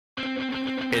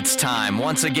It's time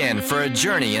once again for a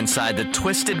journey inside the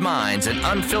twisted minds and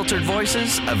unfiltered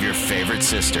voices of your favorite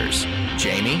sisters.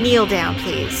 Jamie. Kneel down,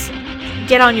 please.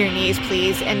 Get on your knees,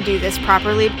 please, and do this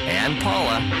properly. And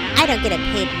Paula. I don't get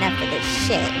paid enough for this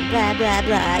shit. Blah, blah,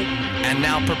 blah. And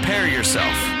now prepare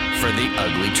yourself for the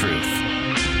ugly truth.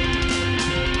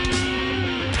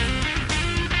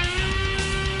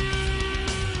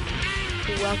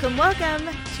 Welcome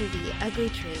to the Ugly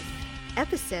Truth,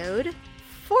 episode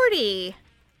 40.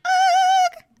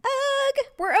 Ugh,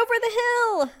 we're over the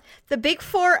hill. The big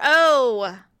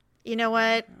 4-0. You know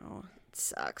what? Oh. It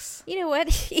sucks. You know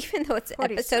what? Even though it's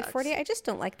 40 episode sucks. 40, I just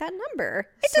don't like that number.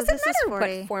 It So doesn't this is matter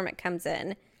 40. what form it comes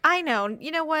in. I know.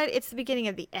 You know what? It's the beginning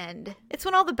of the end. It's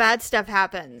when all the bad stuff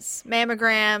happens.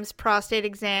 Mammograms, prostate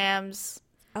exams.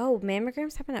 Oh,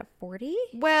 mammograms happen at 40?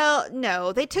 Well,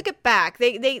 no, they took it back.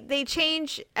 They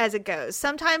change as it goes.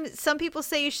 Sometimes some people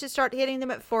say you should start hitting them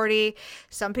at 40.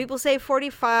 Some people say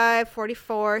 45,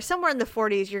 44. Somewhere in the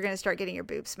 40s, you're going to start getting your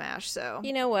boob smashed. So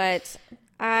You know what?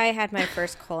 I had my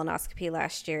first colonoscopy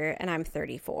last year, and I'm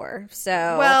 34. So,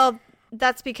 well,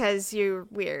 that's because you're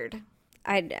weird.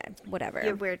 Whatever. You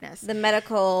have weirdness. The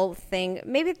medical thing,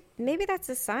 maybe that's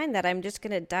a sign that I'm just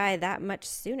going to die that much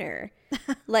sooner.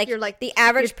 Like, You're like- the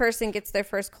average person gets their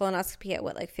first colonoscopy at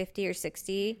what, like 50 or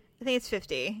 60? I think it's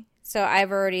 50. So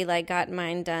I've already like got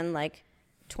mine done like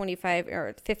 25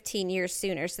 or 15 years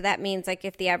sooner. So that means like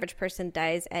if the average person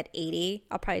dies at 80,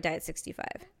 I'll probably die at 65.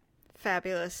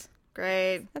 Fabulous.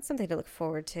 Great. That's something to look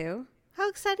forward to. How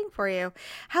exciting for you.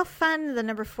 How fun, the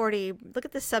number 40. Look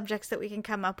at the subjects that we can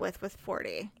come up with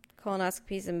 40.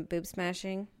 Colonoscopies and boob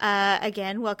smashing.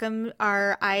 Again, welcome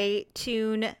our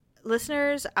iTunes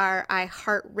listeners, our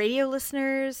iHeartRadio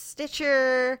listeners,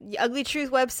 Stitcher, the Ugly Truth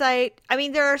website. I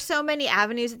mean, there are so many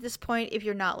avenues at this point if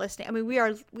you're not listening. I mean, we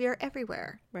are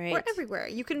everywhere. Right. We're everywhere.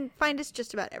 You can find us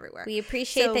just about everywhere. We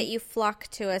appreciate So- that you flock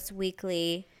to us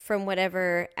weekly from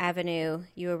whatever avenue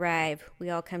you arrive.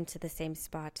 We all come to the same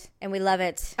spot, and we love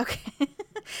it. Okay.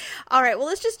 All right. Well,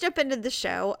 let's just jump into the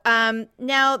show.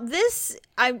 Now this,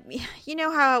 you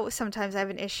know how sometimes I have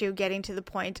an issue getting to the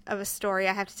point of a story.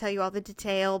 I have to tell you all the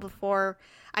detail before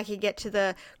I can get to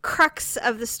the crux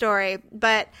of the story.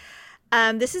 But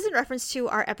this is in reference to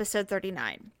our episode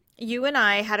 39. You and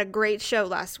I had a great show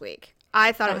last week.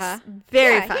 I thought it was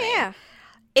very funny. Yeah.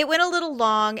 It went a little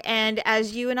long, and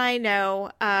as you and I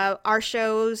know, our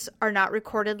shows are not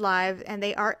recorded live, and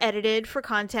they are edited for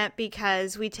content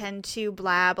because we tend to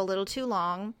blab a little too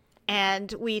long,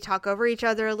 and we talk over each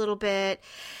other a little bit.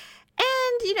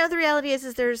 And, you know, the reality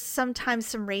is there's sometimes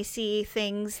some racist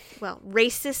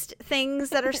things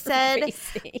that are said.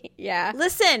 Racy. Yeah.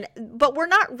 Listen, but we're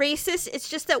not racist. It's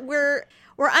just that we're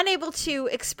unable to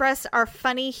express our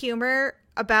funny humor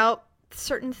about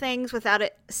certain things without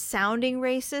it sounding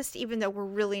racist, even though we're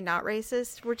really not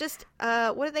racist. We're just,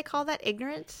 what do they call that?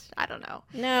 Ignorant? I don't know.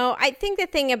 No, I think the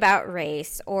thing about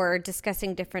race or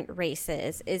discussing different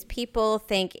races is people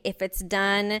think if it's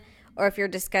done or if you're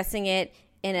discussing it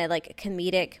in a like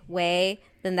comedic way,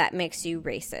 then that makes you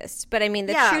racist. But I mean,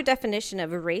 the true definition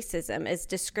of racism is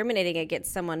discriminating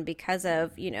against someone because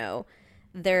of, you know,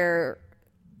 their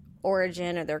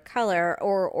origin or their color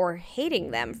or hating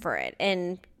them for it.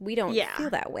 And we don't feel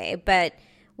that way, but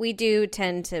we do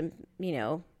tend to, you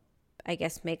know, I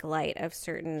guess make light of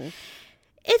certain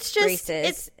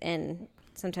races, and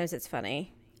sometimes it's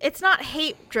funny. It's not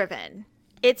hate driven.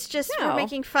 It's just we're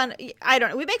making fun. I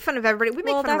don't know. We make fun of everybody. We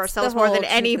make fun of ourselves more than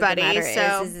anybody.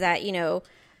 So is that, you know,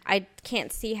 I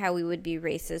can't see how we would be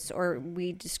racist or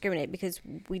we discriminate because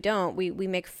we don't. We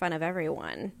make fun of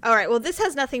everyone. All right. Well, this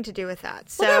has nothing to do with that.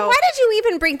 So well, then why did you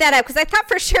even bring that up? Because I thought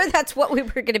for sure that's what we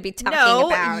were going to be talking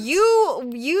about.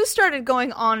 You started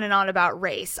going on and on about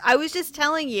race. I was just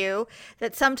telling you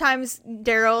that sometimes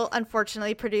Daryl,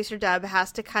 unfortunately, producer Dub,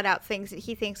 has to cut out things that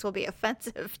he thinks will be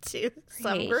offensive to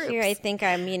some groups. Here I think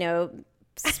I'm, you know,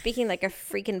 speaking like a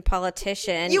freaking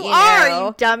politician. You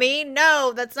dummy.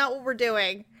 No, that's not what we're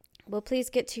doing. Well, please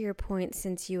get to your point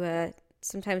since you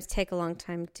sometimes take a long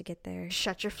time to get there.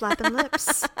 Shut your flapping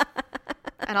lips,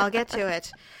 and I'll get to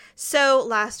it. So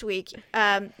last week,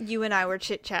 you and I were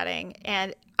chit-chatting,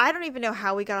 and I don't even know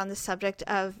how we got on the subject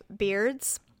of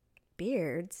beards.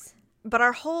 Beards? But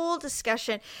our whole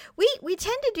discussion, we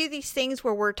tend to do these things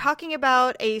where we're talking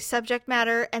about a subject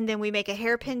matter and then we make a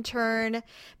hairpin turn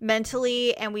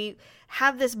mentally and we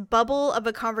have this bubble of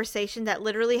a conversation that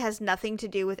literally has nothing to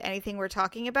do with anything we're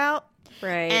talking about.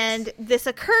 Right. And this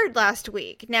occurred last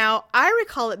week. Now, I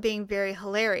recall it being very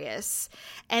hilarious.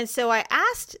 And so I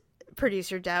asked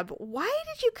producer Deb, why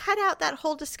did you cut out that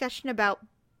whole discussion about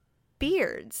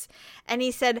beards? And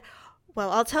he said,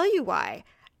 well, I'll tell you why.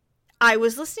 I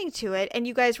was listening to it, and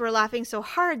you guys were laughing so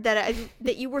hard that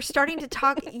that you were starting to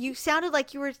talk. You sounded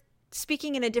like you were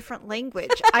speaking in a different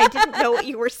language. I didn't know what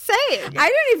you were saying. I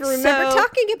don't even remember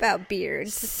talking about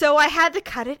beards. So I had to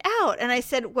cut it out. And I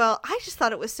said, well, I just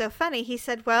thought it was so funny. He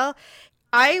said, well,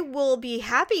 I will be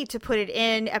happy to put it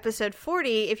in episode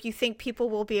 40 if you think people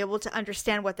will be able to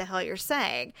understand what the hell you're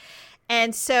saying.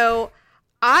 And so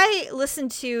I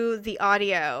listened to the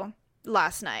audio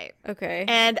last night. Okay.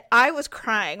 And I was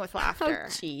crying with laughter. Oh,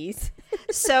 jeez.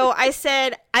 So I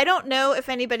said, I don't know if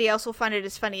anybody else will find it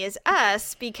as funny as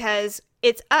us because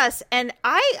it's us. And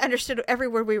I understood every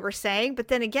word we were saying. But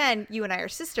then again, you and I are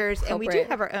sisters and we do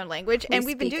have our own language. And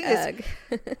we've been doing this.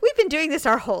 We've been doing this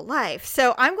our whole life.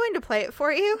 So I'm going to play it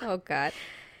for you. Oh, God.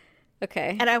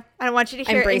 Okay. And I want you to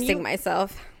hear I'm bracing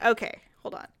myself. Okay.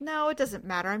 Hold on. No, it doesn't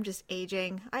matter. I'm just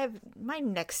aging. My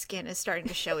neck skin is starting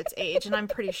to show its age, and I'm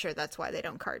pretty sure that's why they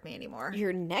don't card me anymore.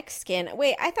 Your neck skin?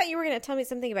 Wait, I thought you were going to tell me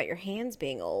something about your hands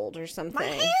being old or something. My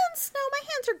hands? No, my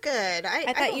hands are good.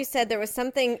 I thought you said there was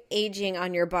something aging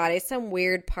on your body, some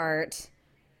weird part.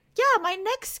 Yeah, my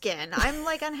neck skin. I'm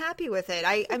like unhappy with it.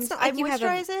 I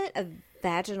moisturize it. A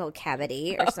vaginal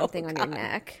cavity or something on your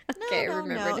neck. Okay,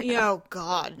 No. Oh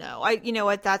God, no. You know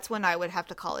what? That's when I would have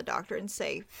to call a doctor and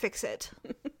say, fix it.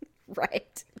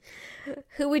 Right.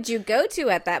 Who would you go to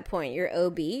at that point? Your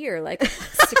OB or like a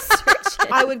plastic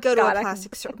surgeon? I would go to a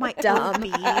plastic surgeon. My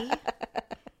OB.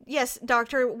 Yes,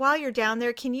 doctor. While you're down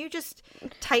there, can you just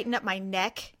tighten up my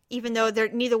neck, even though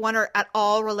neither one are at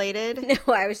all related?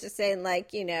 No, I was just saying,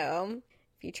 like, you know,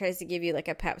 if he tries to give you like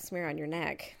a pap smear on your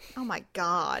neck. Oh my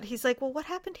God. He's like, well, what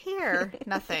happened here?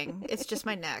 Nothing. It's just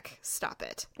my neck. Stop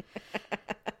it.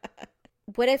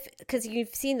 What if, because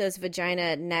you've seen those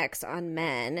vagina necks on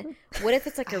men, what if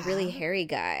it's like a really hairy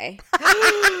guy?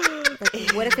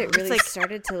 Like, what if it really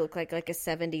started to look like a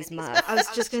 70s muff? I was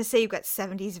just going to say, you've got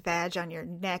 70s vag on your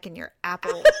neck and your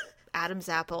apple, Adam's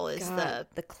apple is the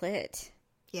clit.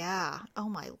 Yeah. Oh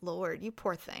my Lord. You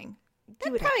poor thing. He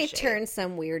would probably turn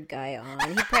some weird guy on.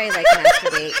 He'd probably like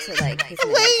masturbate to like his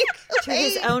neck. To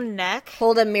his own neck?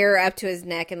 Hold a mirror up to his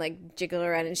neck and like jiggle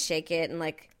around and shake it and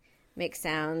like make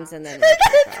sounds and then like,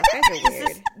 all kinds of weird.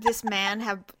 Does this man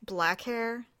have black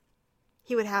hair?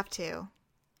 He would have to,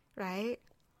 right?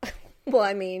 Well,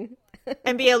 I mean,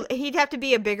 and he'd have to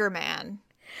be a bigger man.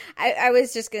 I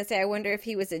was just gonna say, I wonder if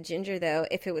he was a ginger though,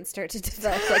 if it would start to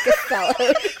develop like a foul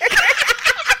odor.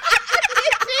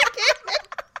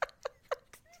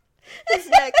 His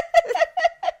neck,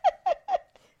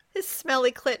 his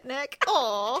smelly clit neck.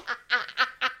 Aw,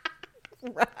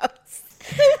 gross.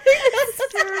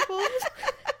 That's terrible.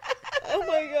 Oh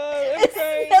my God, I'm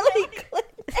crying. Smelly clit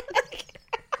neck.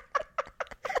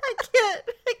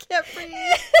 I can't breathe.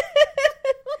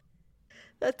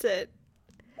 That's it.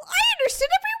 Well, I understood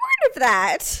every word of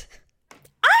that.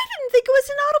 I didn't think it was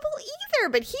inaudible either,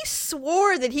 but he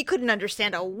swore that he couldn't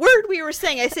understand a word we were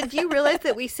saying. I said, do you realize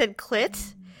that we said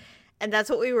clit? And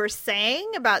that's what we were saying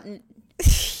about...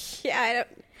 Yeah, I don't...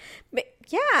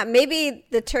 Yeah, maybe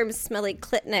the term smelly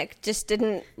clit neck just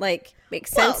didn't, like, make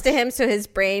sense to him, so his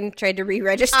brain tried to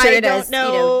re-register it as, you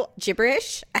know,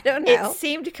 gibberish. I don't know. It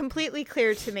seemed completely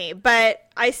clear to me, but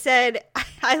I said...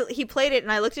 he played it,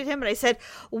 and I looked at him, and I said,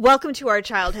 welcome to our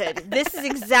childhood. This is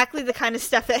exactly the kind of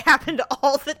stuff that happened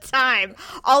all the time.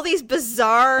 All these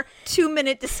bizarre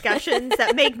 2-minute discussions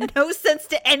that make no sense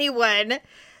to anyone.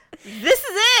 This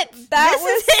is it. That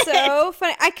was so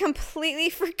funny. I completely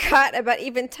forgot about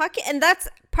even talking, and that's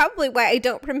probably why I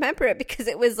don't remember it, because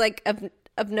it was like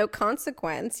of no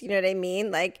consequence. You know what I mean?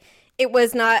 Like, it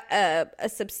was not a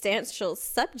substantial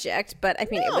subject, but I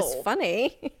mean, it was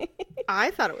funny.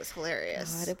 I thought it was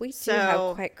hilarious. God, we do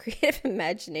have quite creative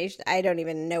imagination. I don't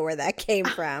even know where that came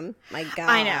from. My God.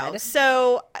 I know.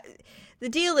 So the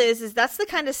deal is that's the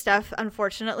kind of stuff,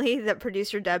 unfortunately, that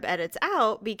producer Deb edits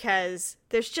out because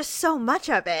there's just so much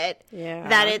of it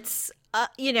that it's,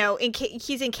 you know,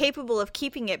 he's incapable of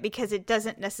keeping it because it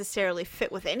doesn't necessarily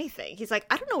fit with anything. He's like,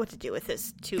 I don't know what to do with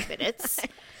this 2 minutes.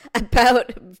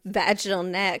 About vaginal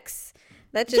necks.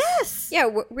 That just, yeah,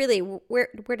 really, where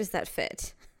does that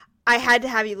fit? I had to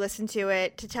have you listen to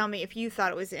it to tell me if you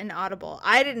thought it was inaudible.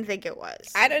 I didn't think it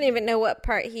was. I don't even know what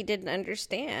part he didn't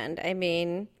understand. I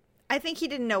mean... I think he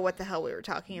didn't know what the hell we were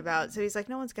talking about. So he's like,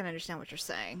 no one's going to understand what you're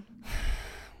saying.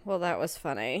 Well, that was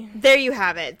funny. There you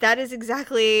have it. That is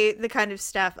exactly the kind of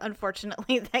stuff,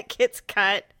 unfortunately, that gets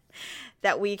cut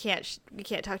that we can't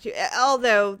talk to.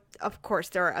 Although, of course,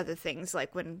 there are other things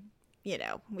like when, you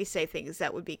know, we say things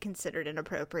that would be considered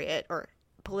inappropriate or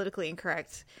politically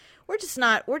incorrect. We're just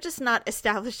not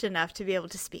established enough to be able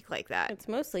to speak like that. It's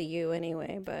mostly you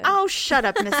anyway, but... Oh, shut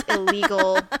up, Miss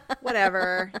Illegal.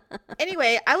 Whatever.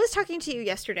 Anyway, I was talking to you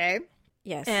yesterday.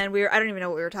 Yes. And I don't even know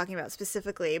what we were talking about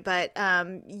specifically, but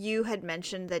you had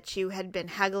mentioned that you had been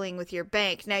haggling with your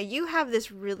bank. Now, you have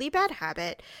this really bad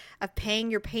habit of paying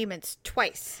your payments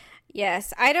twice.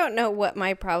 Yes. I don't know what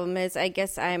my problem is. I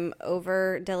guess I'm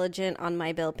over diligent on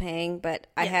my bill paying, but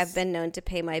I have been known to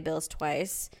pay my bills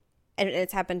twice. And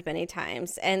it's happened many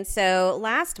times. And so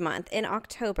last month in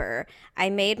October, I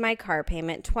made my car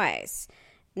payment twice.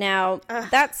 Now,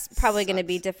 that's probably going to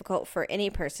be difficult for any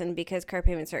person because car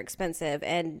payments are expensive.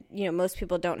 And, most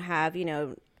people don't have,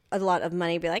 a lot of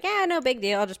money. Be like, no big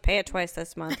deal. I'll just pay it twice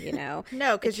this month,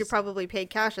 No, because you probably paid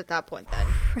cash at that point then.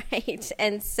 Right.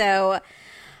 And so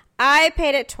I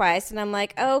paid it twice and I'm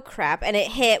like, oh, crap. And it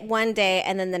hit one day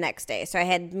and then the next day. So I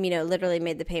had, literally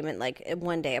made the payment like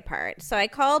one day apart. So I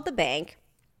called the bank.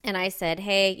 And I said,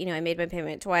 hey, I made my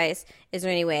payment twice. Is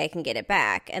there any way I can get it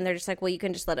back? And they're just like, well, you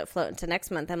can just let it float into next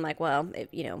month. I'm like, well,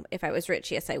 if I was rich,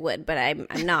 yes, I would. But I'm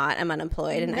not. I'm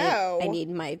unemployed, and I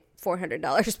need my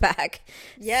 $400 back.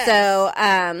 Yes.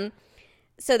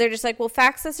 So they're just like, well,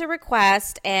 fax us a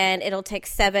request, and it'll take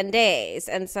 7 days.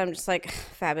 And so I'm just like,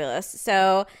 fabulous.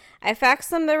 So I faxed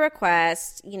them the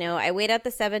request. I wait out the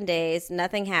 7 days.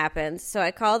 Nothing happens. So I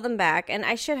called them back, and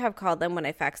I should have called them when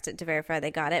I faxed it to verify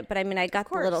they got it. But, I got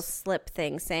the little slip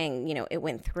thing saying, it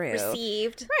went through.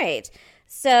 Received. Right.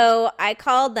 So I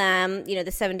called them,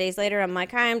 the 7 days later. I'm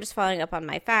like, hi, I'm just following up on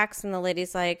my fax. And the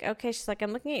lady's like, okay. She's like,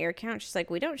 I'm looking at your account. She's like,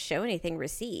 we don't show anything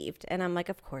received. And I'm like,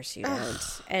 of course you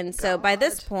don't. And so by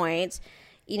this point,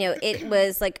 it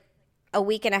was like a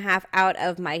week and a half out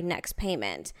of my next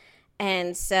payment.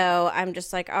 And so I'm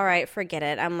just like, all right, forget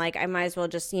it. I'm like, I might as well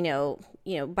just,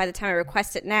 by the time I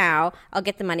request it now, I'll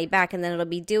get the money back and then it'll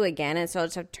be due again. And so I'll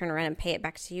just have to turn around and pay it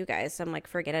back to you guys. So I'm like,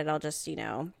 forget it. I'll just,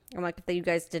 I'm like, if you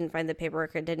guys didn't find the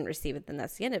paperwork or didn't receive it, then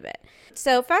that's the end of it.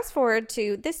 So fast forward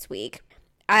to this week.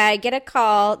 I get a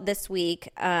call this week,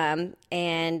 and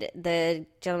the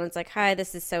gentleman's like, hi,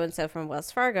 this is so-and-so from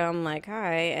Wells Fargo. I'm like,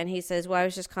 hi. And he says, well, I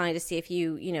was just calling to see if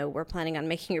you, were planning on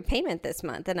making your payment this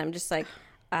month. And I'm just like,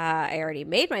 I already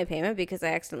made my payment because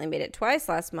I accidentally made it twice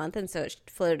last month, and so it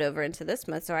floated over into this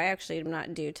month, so I actually am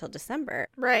not due till December.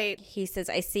 Right. He says,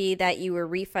 I see that you were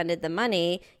refunded the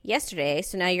money yesterday,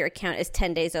 so now your account is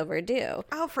 10 days overdue.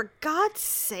 Oh, for God's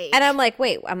sake. And I'm like,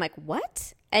 wait,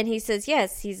 what? And he says,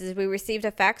 yes. He says, we received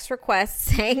a fax request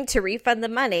saying to refund the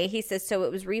money. He says, so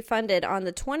it was refunded on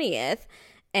the 20th,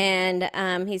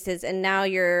 and he says, and now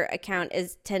your account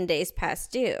is 10 days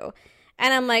past due.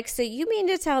 And I'm like, so you mean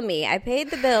to tell me I paid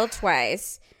the bill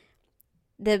twice,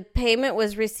 the payment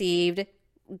was received,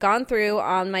 gone through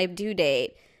on my due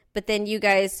date, but then you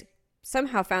guys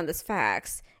somehow found this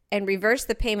fax and reversed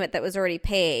the payment that was already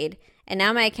paid, and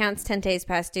now my account's 10 days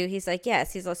past due? He's like,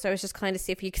 yes. He's also, I was just calling to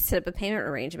see if you could set up a payment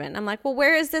arrangement. And I'm like, well,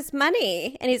 where is this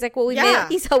money? And he's like, well,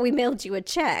 we mailed you a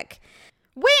check.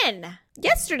 When?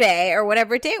 Yesterday or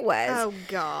whatever date was. Oh,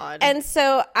 God. And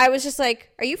so I was just like,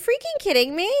 are you freaking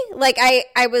kidding me? Like,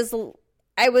 I was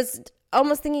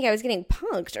almost thinking I was getting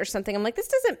punked or something. I'm like, this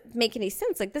doesn't make any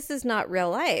sense. Like, this is not real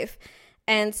life.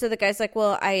 And so the guy's like,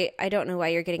 well, I don't know why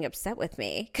you're getting upset with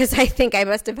me, because I think I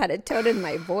must have had a tone in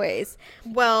my voice.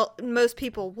 Well, most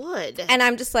people would. And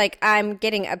I'm just like, I'm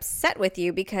getting upset with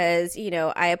you because,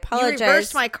 I apologize. You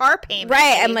reversed my car payment.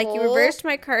 Right. I'm like, you reversed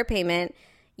my car payment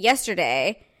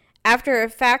yesterday after a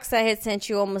fax I had sent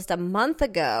you almost a month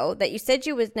ago that you said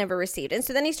you was never received. And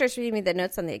so then he starts reading me the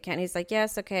notes on the account. He's like,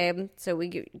 yes, okay, so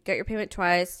we got your payment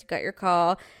twice, got your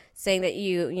call saying that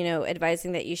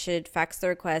advising that you should fax the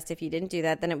request. If you didn't do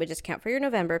that, then it would just count for your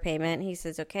November payment. He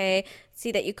says, okay,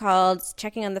 see that you called,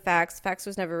 checking on the fax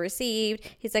was never received.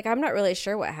 He's like, I'm not really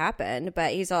sure what happened,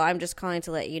 but I'm just calling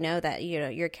to let you know that,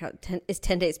 your account is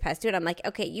 10 days past due. And I'm like,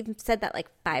 okay, you've said that like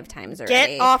 5 times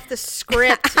already. Get off the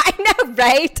script. I know,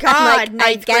 right? God, like,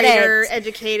 ninth grader,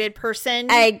 educated person.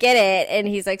 I get it. And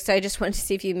he's like, so I just wanted to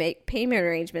see if you make payment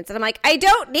arrangements. And I'm like, I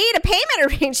don't need a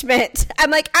payment arrangement. I'm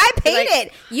like, I paid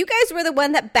it. You guys were the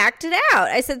one that backed it out.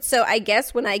 I said, so I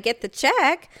guess when I get the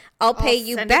check, I'll pay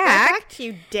you back. back To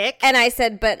you, dick. And I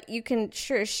said, but you can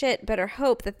sure as shit better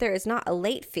hope that there is not a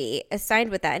late fee assigned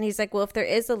with that. And he's like, well, if there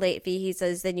is a late fee, he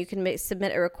says, then you can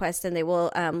submit a request and they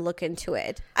will look into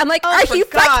it. I'm like, are you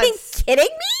fucking kidding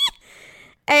me?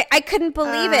 I couldn't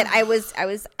believe it. I was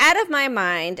out of my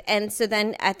mind. And so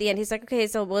then at the end, he's like, okay,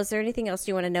 so is there anything else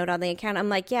you want to note on the account? I'm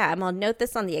like, yeah, I'm going to note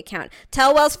this on the account.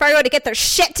 Tell Wells Fargo to get their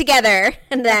shit together.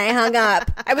 And then I hung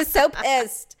up. I was so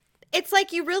pissed. It's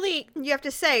like you have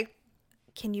to say,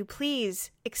 can you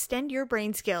please extend your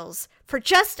brain skills for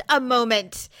just a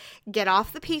moment? Get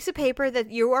off the piece of paper that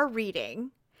you are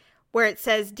reading where it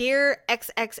says, Dear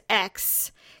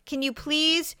XXX, can you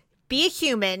please be a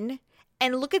human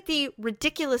and look at the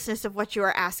ridiculousness of what you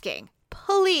are asking.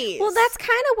 Please. Well, that's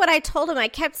kind of what I told him. I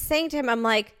kept saying to him, I'm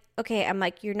like, okay, I'm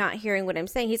like, you're not hearing what I'm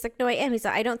saying. He's like, no, I am. He's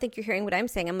like, I don't think you're hearing what I'm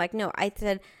saying. I'm like, no, I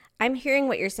said, I'm hearing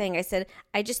what you're saying. I said,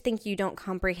 I just think you don't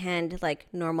comprehend like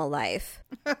normal life.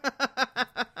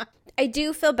 I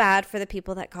do feel bad for the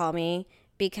people that call me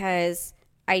because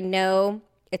I know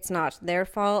it's not their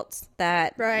fault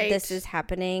that this is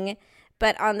happening.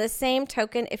 But on the same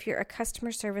token, if you're a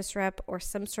customer service rep or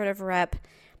some sort of rep,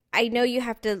 I know you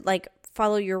have to like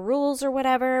follow your rules or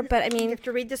whatever, but I mean, you have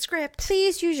to read the script.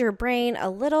 Please use your brain a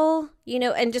little, you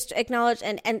know, and just acknowledge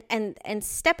and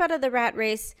step out of the rat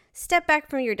race, step back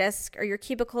from your desk or your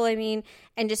cubicle, I mean,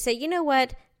 and just say, you know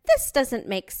what, this doesn't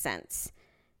make sense.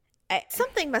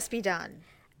 Something must be done.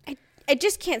 I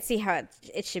just can't see how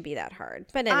it should be that hard.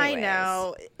 But anyways. I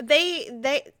know.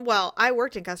 Well, I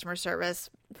worked in customer service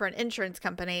for an insurance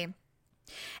company.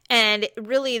 And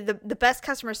really, the best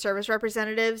customer service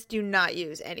representatives do not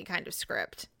use any kind of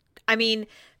script. I mean,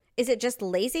 is it just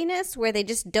laziness where they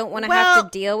just don't want to have to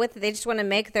deal with it? They just want to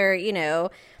make their, you know,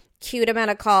 cute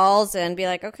amount of calls and be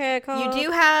like, okay, I call.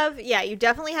 You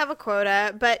definitely have a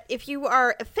quota. But if you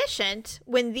are efficient,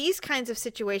 when these kinds of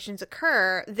situations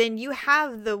occur, then you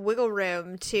have the wiggle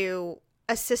room to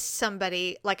assist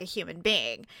somebody like a human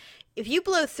being. If you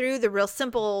blow through the real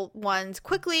simple ones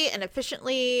quickly and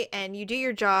efficiently and you do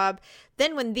your job,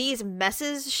 then when these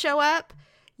messes show up,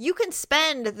 you can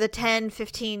spend the 10,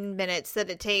 15 minutes that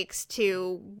it takes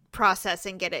to process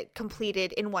and get it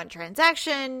completed in one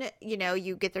transaction. You know,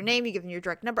 you get their name, you give them your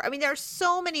direct number. I mean, there are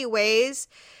so many ways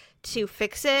to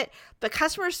fix it, but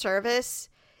customer service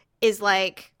is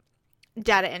like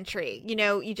data entry. You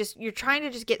know, you're trying to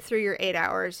just get through your 8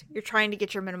 hours. You're trying to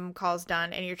get your minimum calls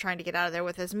done, and you're trying to get out of there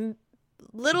with as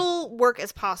little work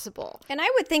as possible. And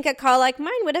I would think a call like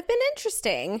mine would have been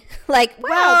interesting. Like,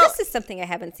 wow, this is something I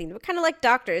haven't seen. But kind of like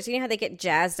doctors, you know how they get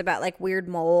jazzed about like weird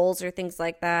moles or things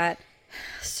like that.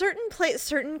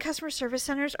 Certain customer service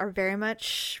centers are very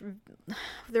much,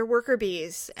 they're worker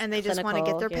bees, and they just want to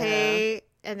get their pay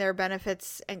and their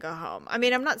benefits and go home. I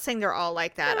mean, I'm not saying they're all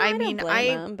like that. No, I mean,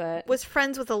 I was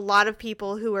friends with a lot of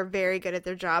people who were very good at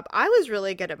their job. I was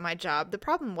really good at my job. The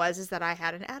problem is that I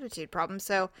had an attitude problem,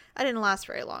 so I didn't last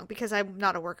very long because I'm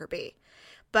not a worker bee.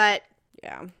 But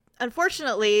yeah,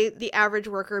 unfortunately, the average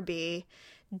worker bee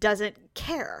doesn't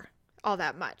care all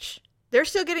that much. They're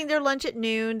still getting their lunch at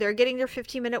noon. They're getting their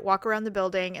 15-minute walk around the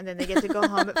building, and then they get to go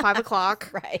home at 5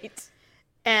 o'clock. Right.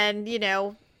 And, you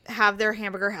know, have their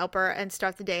hamburger helper and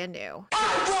start the day anew.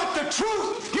 I want the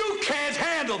truth! You can't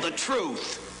handle the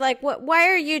truth! Like, why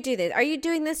are you doing this? Are you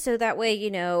doing this so that way,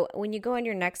 you know, when you go on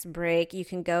your next break, you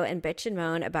can go and bitch and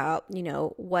moan about, you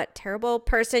know, what terrible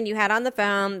person you had on the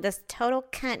phone, this total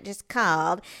cunt just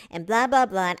called, and blah, blah,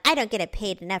 blah, and I don't get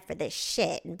paid enough for this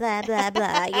shit, and blah, blah,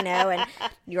 blah, you know, and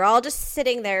you're all just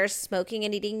sitting there smoking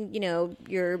and eating, you know,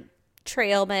 your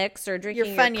trail mix or drinking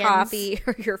your coffee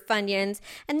or your Funyuns.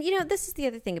 And, you know, this is the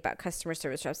other thing about customer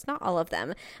service reps, not all of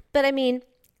them, but I mean,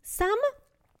 some,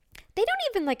 they don't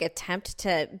even like attempt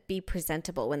to be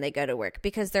presentable when they go to work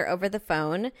because they're over the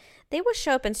phone. They will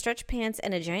show up in stretch pants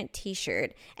and a giant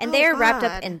t-shirt, and they are wrapped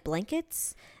up in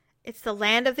blankets. It's the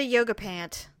land of the yoga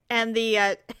pant and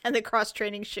the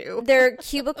cross-training shoe. Their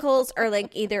cubicles are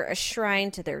like either a shrine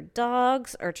to their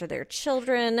dogs or to their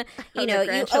children. You know,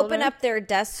 you open up their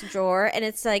desk drawer and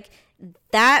it's like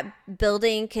that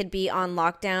building could be on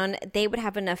lockdown. They would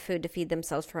have enough food to feed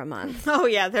themselves for a month. Oh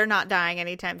yeah, they're not dying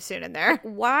anytime soon in there.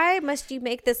 Why must you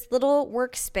make this little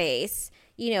workspace,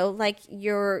 you know, like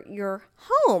your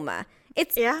home?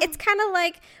 It's kind of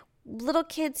like little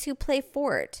kids who play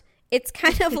Fort. It's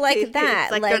kind of like that.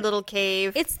 It's like their little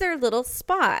cave. It's their little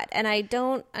spot, and I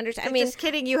don't understand. I mean, just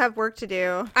kidding. You have work to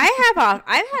do. I've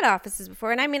had offices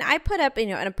before, and I mean, I put up, you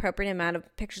know, an appropriate amount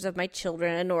of pictures of my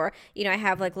children, or, you know, I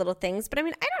have like little things. But I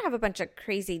mean, I don't have a bunch of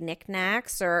crazy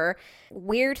knickknacks or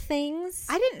weird things.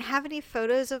 I didn't have any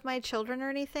photos of my children or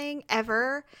anything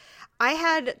ever. I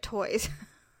had toys.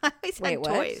 I always had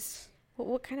toys.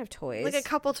 What kind of toys? Like a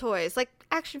couple toys, like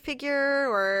action figure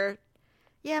or.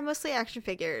 Yeah, mostly action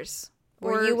figures.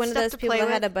 Were you one of those people that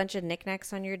had a bunch of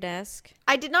knickknacks on your desk?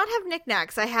 I did not have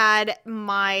knickknacks. I had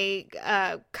my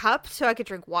cup so I could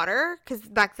drink water, because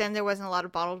back then there wasn't a lot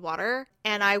of bottled water.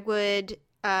 And I would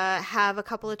have a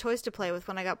couple of toys to play with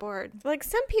when I got bored. Like,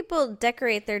 some people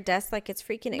decorate their desk like it's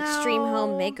freaking extreme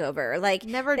home makeover. Like,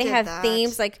 never they did have that.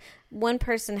 themes like one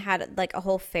person had like a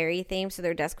whole fairy theme, so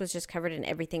their desk was just covered in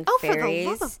everything For fairies.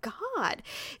 the love of God.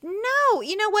 No,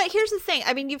 you know what? Here's the thing.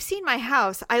 I mean, you've seen my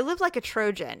house. I live like a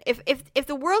Trojan. If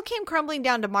the world came crumbling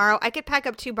down tomorrow, I could pack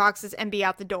up 2 boxes and be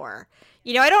out the door.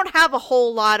 You know, I don't have a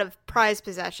whole lot of prized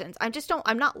possessions.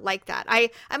 I'm not like that.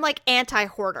 I'm like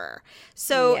anti-hoarder.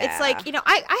 So it's like, you know,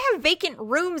 I have vacant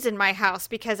rooms in my house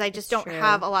because I just don't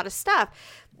have a lot of stuff.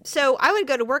 So I would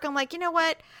go to work. I'm like, you know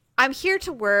what? I'm here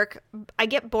to work. I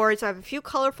get bored, so I have a few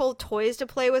colorful toys to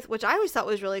play with, which I always thought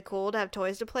was really cool to have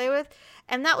toys to play with.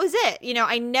 And that was it. You know,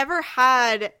 I never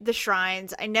had the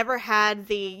shrines. I never had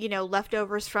the, you know,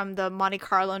 leftovers from the Monte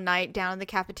Carlo night down in the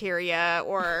cafeteria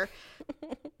or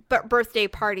birthday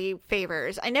party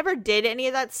favors. I never did any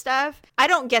of that stuff. I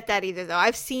don't get that either, though.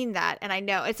 I've seen that, and I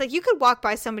know. It's like you could walk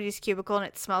by somebody's cubicle and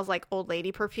it smells like old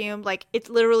lady perfume. Like, it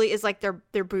literally is like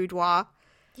their boudoir.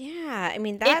 Yeah, I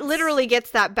mean, it literally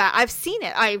gets that bad. I've seen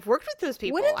it. I've worked with those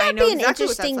people. Wouldn't that be an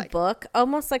interesting book?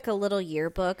 Almost like a little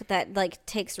yearbook that like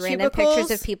takes random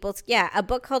pictures of people's. Yeah, a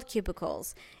book called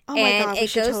Cubicles. Oh my God,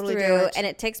 it goes totally through and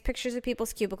it takes pictures of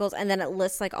people's cubicles, and then it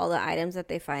lists like all the items that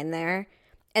they find there,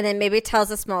 and then maybe it tells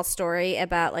a small story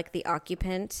about like the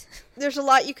occupant. There's a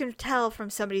lot you can tell from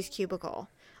somebody's cubicle.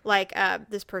 Like,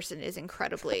 this person is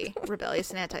incredibly rebellious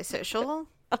and antisocial.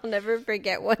 I'll never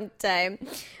forget one time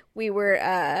we were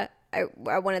at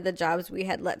one of the jobs we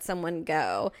had let someone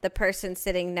go. The person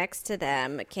sitting next to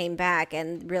them came back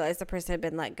and realized the person had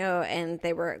been let go, and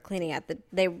they were cleaning at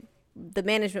the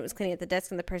management was cleaning at the desk,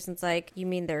 and the person's like, "You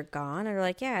mean they're gone?" And they're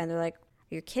like, "Yeah." And they're like,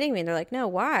 "You're kidding me?" And they're like, "No,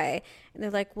 why?" And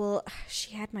they're like, "Well,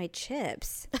 she had my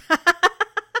chips." And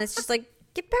it's just like,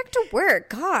 get back to work,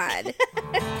 God.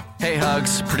 Hey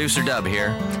Hugs, Producer Dub here.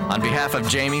 On behalf of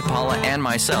Jamie, Paula, and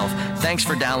myself, thanks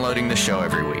for downloading the show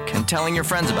every week and telling your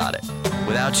friends about it.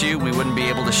 Without you, we wouldn't be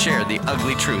able to share the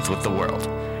ugly truth with the world.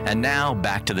 And now,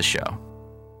 back to the show.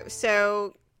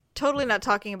 So, totally not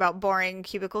talking about boring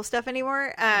cubicle stuff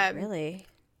anymore. Really?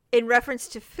 In reference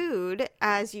to food,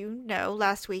 as you know,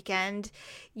 last weekend,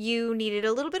 you needed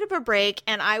a little bit of a break,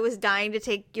 and I was dying to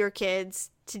take your kids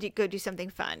to go do something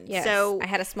fun. Yes, so I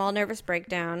had a small nervous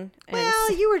breakdown.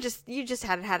 Well, you just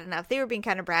had enough. They were being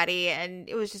kind of bratty, and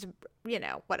it was just, you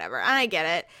know, whatever. And I get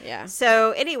it. Yeah.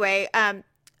 So anyway,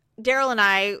 Daryl and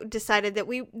I decided that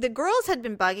the girls had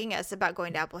been bugging us about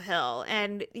going to Apple Hill,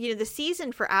 and you know the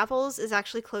season for apples is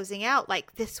actually closing out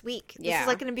like this week. This is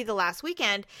like going to be the last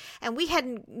weekend, and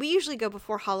we usually go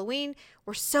before Halloween.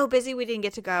 We're so busy we didn't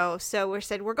get to go, so we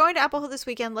said we're going to Apple Hill this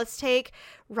weekend. Let's take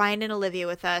Ryan and Olivia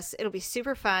with us. It'll be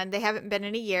super fun. They haven't been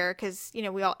in a year because you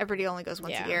know everybody only goes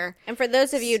once a year. And for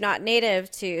those of you not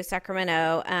native to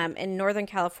Sacramento, in Northern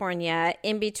California,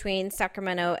 in between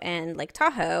Sacramento and Lake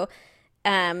Tahoe.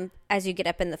 As you get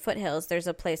up in the foothills, there's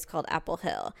a place called Apple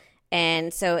Hill.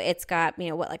 And so it's got,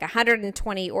 like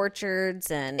 120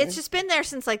 orchards, and it's just been there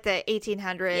since like the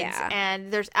 1800s. Yeah.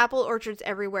 And there's apple orchards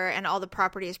everywhere, and all the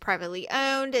property is privately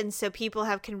owned. And so people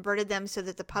have converted them so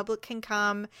that the public can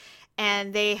come,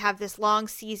 and they have this long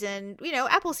season,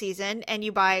 apple season, and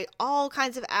you buy all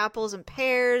kinds of apples and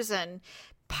pears and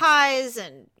pies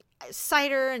and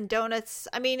cider and donuts.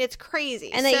 I mean, it's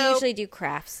crazy. And they usually do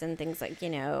crafts and things like,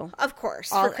 of course,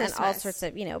 for Christmas. And all sorts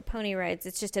of, pony rides.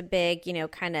 It's just a big,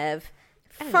 kind of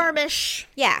farmish.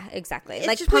 Yeah, exactly. It's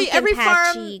like just pumpkin every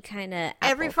patchy kind of.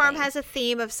 Every farm has a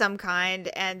theme of some kind,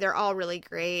 and they're all really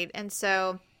great. And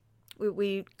so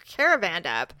we caravanned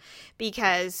up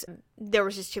because there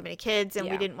was just too many kids, and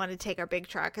we didn't want to take our big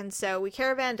truck. And so we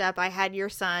caravanned up. I had your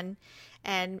son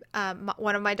and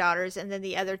one of my daughters, and then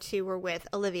the other two were with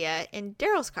Olivia in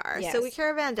Daryl's car. Yes. So we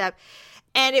caravanned up,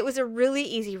 and it was a really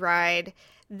easy ride.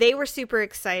 They were super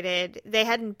excited. They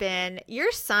hadn't been.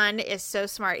 Your son is so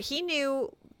smart. He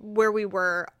knew where we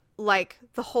were like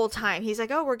the whole time. He's like,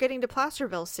 "Oh, we're getting to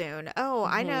Placerville soon. Oh,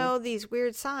 I know these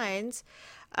weird signs.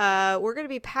 We're going to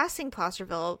be passing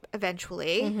Placerville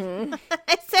eventually."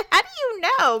 I said, "How do you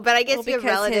know?" But I guess you have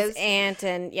relatives. His aunt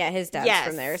and his dad's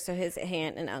from there, so his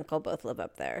aunt and uncle both live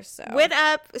up there. So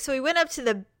we went up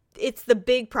to it's the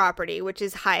big property, which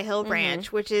is High Hill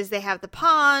Ranch, which is they have the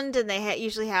pond, and they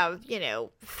usually have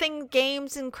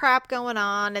games and crap going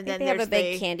on, and then they there's have a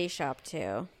big candy shop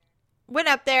too. Went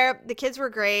up there. The kids were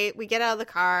great. We get out of the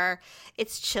car.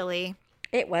 It's chilly.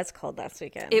 It was cold last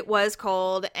weekend. It was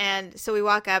cold. And so we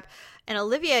walk up, and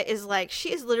Olivia is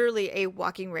she is literally a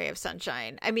walking ray of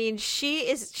sunshine. I mean,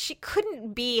 she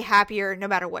couldn't be happier no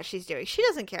matter what she's doing. She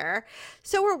doesn't care.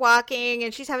 So we're walking,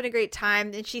 and she's having a great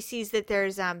time. And she sees that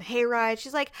there's hayride.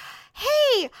 She's like,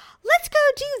 "Hey, let's go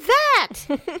do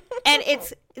that."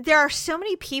 And there are so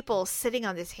many people sitting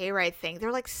on this hayride thing.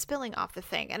 They're like spilling off the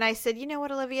thing. And I said, "You know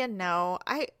what, Olivia? No,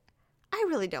 I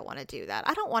really don't want to do that.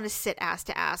 I don't want to sit ass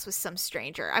to ass with some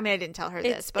stranger. I mean, I didn't tell her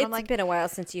this, but I'm like, it's been a while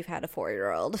since you've had a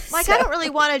 4-year-old. Like, I don't really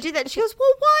want to do that. And she goes,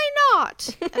 well, why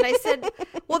not? And I said,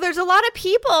 well, there's a lot of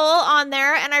people on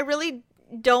there, and I really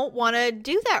don't want to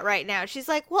do that right now. She's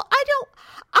like, well,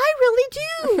 I really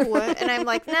do. And I'm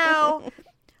like, no,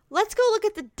 let's go look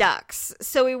at the ducks.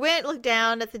 So we looked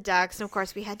down at the ducks, and of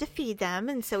course we had to feed them.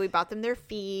 And so we bought them their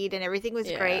feed, and everything was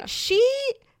great.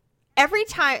 Every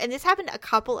time, and this happened a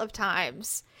couple of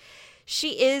times,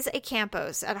 she is a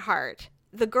Campos at heart.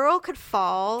 The girl could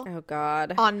fall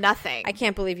on nothing. I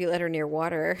can't believe you let her near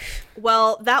water.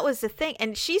 Well, that was the thing.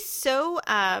 And she's so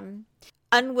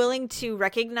unwilling to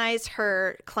recognize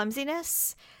her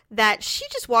clumsiness that she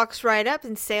just walks right up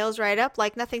and sails right up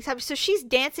like nothing's happened. So she's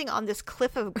dancing on this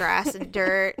cliff of grass and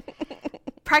dirt,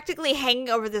 practically hanging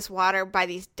over this water by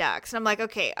these ducks. And I'm like,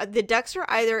 okay, the ducks are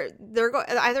either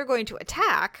going to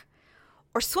attack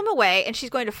or swim away, and she's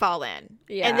going to fall in.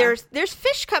 Yeah. And there's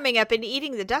fish coming up and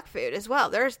eating the duck food as well.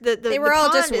 They were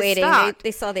all just waiting.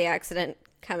 They saw the accident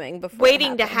coming before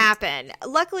waiting to happen.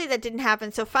 Luckily that didn't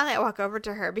happen. So finally I walk over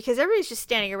to her because everybody's just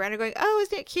standing around her going, oh,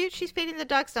 isn't it cute? She's feeding the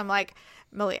ducks. I'm like,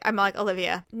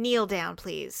 Olivia, kneel down,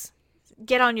 please.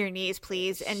 Get on your knees,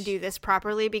 please, and do this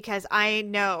properly because I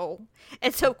know.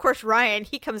 And so, of course, Ryan,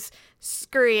 he comes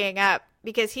scurrying up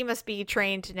because he must be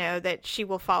trained to know that she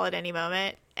will fall at any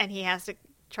moment, and he has to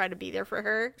try to be there for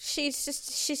her. She's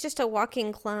just a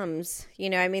walking clums.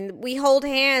 I mean, we hold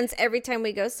hands every time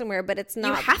we go somewhere, but it's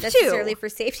not necessarily for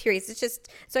safety reasons. It's just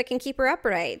so I can keep her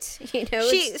upright.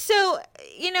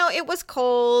 It was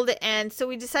cold, and so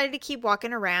we decided to keep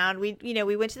walking around. We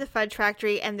went to the Fudge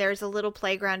Factory, and there's a little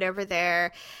playground over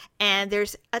there, and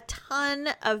there's a ton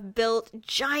of built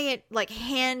giant, like,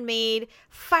 handmade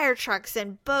fire trucks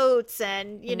and boats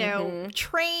and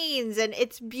trains, and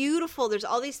it's beautiful. There's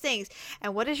all these things.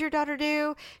 And what does your daughter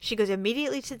do? She goes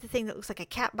immediately to the thing that looks like a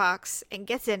cat box and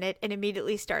gets in it and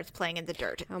immediately starts playing in the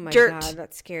dirt. Oh my God,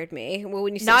 that scared me. Well,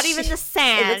 when you not even the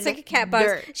sand, it looks like a cat box.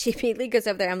 Dirt. She immediately goes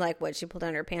over there. I'm like, what? She pulled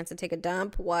down her pants and take a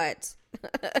dump? What?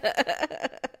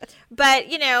 But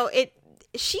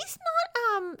she's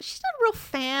not a real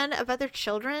fan of other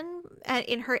children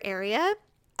in her area.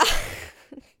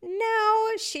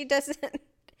 No, she doesn't.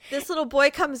 This little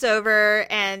boy comes over,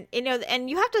 and and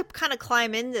you have to kind of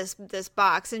climb in this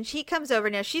box, and she comes over.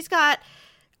 Now she's got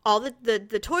all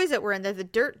the toys that were in there, the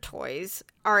dirt toys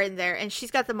are in there, and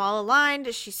she's got them all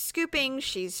aligned. She's scooping,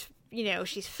 she's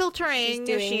filtering,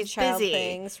 she's child busy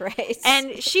things, right?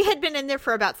 And she had been in there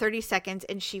for about 30 seconds,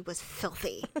 and she was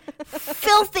filthy.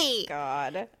 Filthy.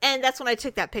 God. And that's when I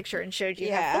took that picture and showed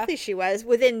you how filthy she was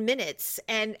within minutes.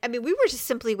 And I mean, we were just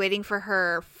simply waiting for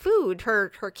her food, her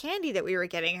candy that we were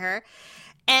getting her.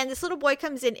 And this little boy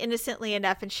comes in innocently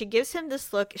enough, and she gives him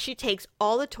this look. She takes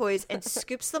all the toys and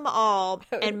scoops them all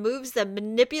and moves them,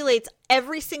 manipulates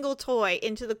every single toy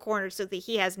into the corner so that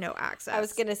he has no access. I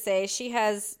was going to say,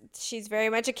 she's very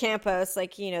much a Campos,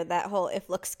 like, that whole if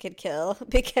looks could kill,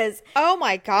 because oh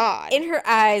my God, in her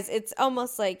eyes, it's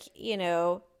almost like,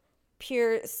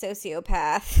 pure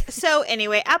sociopath. So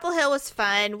anyway, Apple Hill was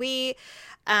fun. We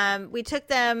took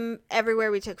them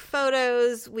everywhere. We took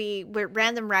photos. We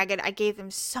ran them ragged. I gave them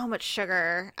so much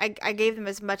sugar. I gave them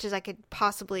as much as I could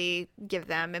possibly give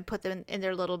them and put them in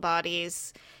their little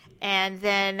bodies. And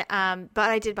then, but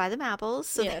I did buy them apples.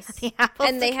 So yes. the apples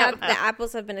and the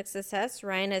apples have been a success.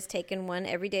 Ryan has taken one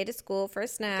every day to school for a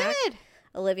snack. Good.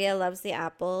 Olivia loves the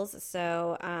apples,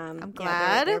 so I'm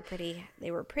glad.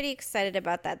 They were pretty excited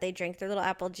about that. They drank their little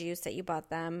apple juice that you bought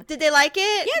them. Did they like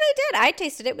it? Yeah, they did. I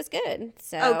tasted it. It was good.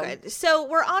 Good. So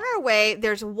we're on our way.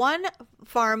 There's one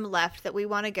farm left that we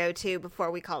want to go to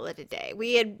before we call it a day.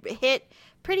 We had hit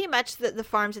pretty much the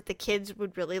farms that the kids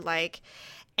would really like,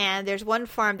 and there's one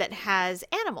farm that has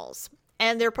animals.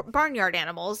 And they're barnyard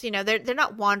animals, they're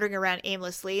not wandering around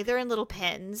aimlessly. They're in little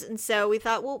pens. And so we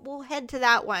thought, we'll head to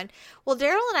that one. Well,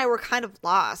 Daryl and I were kind of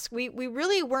lost. We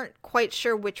really weren't quite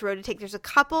sure which road to take. There's a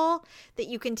couple that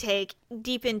you can take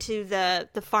deep into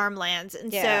the farmlands.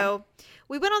 And so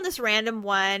we went on this random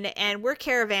one, and we're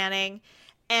caravanning.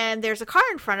 And there's a car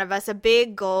in front of us, a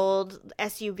big gold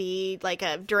SUV, like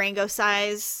a Durango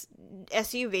size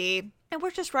SUV. And we're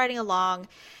just riding along,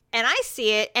 and I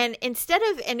see it, and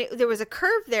there was a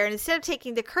curve there, and instead of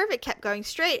taking the curve, it kept going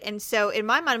straight. And so in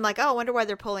my mind, I'm like, oh, I wonder why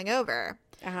they're pulling over.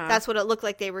 Uh-huh. That's what it looked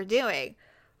like they were doing.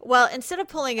 Well, instead of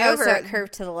pulling over, so it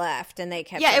curved to the left, and they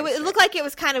kept. Yeah, it looked like it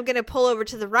was kind of going to pull over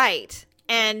to the right,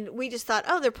 and we just thought,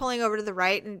 oh, they're pulling over to the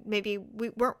right, and maybe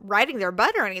we weren't riding their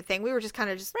butt or anything. We were just kind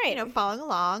of following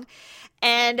along,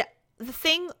 and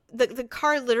the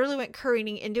car literally went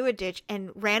careening into a ditch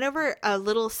and ran over a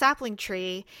little sapling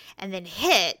tree and then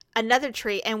hit another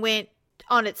tree and went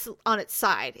on its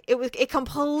side. It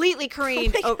completely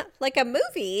careened. Like a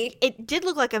movie. It did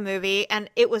look like a movie, and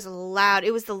it was loud.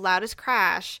 It was the loudest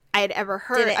crash I had ever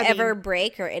heard. Did it ever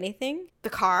break or anything? The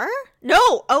car?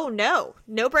 No. Oh, no.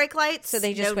 No brake lights. So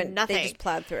they just nothing. They just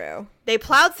plowed through. They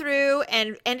plowed through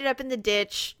and ended up in the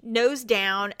ditch, nose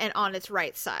down and on its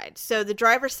right side. So the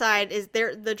driver's side is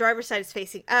there. The driver's side is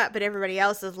facing up, but everybody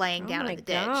else is laying down in the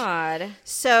ditch. Oh my God.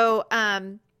 So,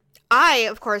 I,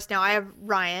 of course, now I have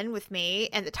Ryan with me,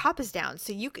 and the top is down,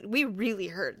 so we really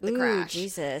heard the crash.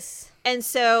 Jesus. And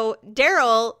so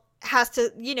Daryl has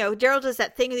to, Daryl does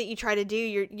that thing that you try to do.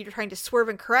 You're trying to swerve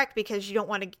and correct because you don't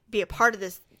want to be a part of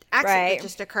this accident that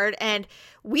just occurred. And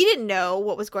we didn't know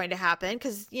what was going to happen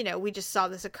because, we just saw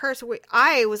this occur. So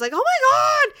I was like, oh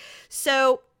my God.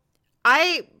 So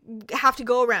I have to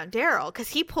go around Daryl because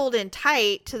he pulled in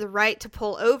tight to the right to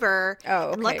pull over. Oh,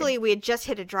 okay. And luckily we had just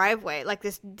hit a driveway, like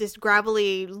this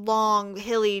gravelly, long,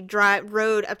 hilly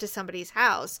road up to somebody's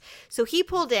house. So he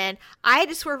pulled in. I had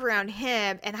to swerve around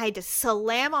him, and I had to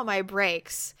slam on my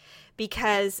brakes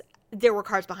because there were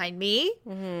cars behind me.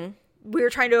 Mm-hmm. We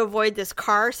were trying to avoid this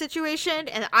car situation,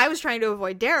 and I was trying to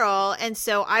avoid Daryl. And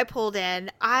so I pulled in.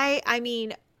 I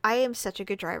mean, I am such a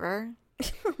good driver.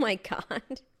 Oh my God.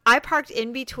 I parked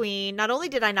in between. Not only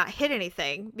did I not hit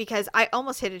anything because I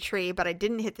almost hit a tree, but I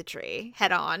didn't hit the tree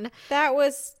head on.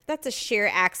 That's a sheer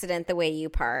accident the way you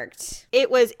parked. It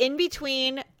was in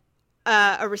between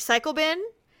a recycle bin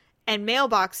and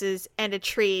mailboxes and a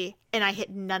tree, and I hit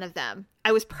none of them.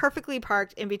 I was perfectly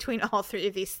parked in between all three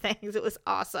of these things. It was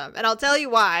awesome. And I'll tell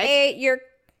you why. A,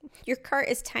 your car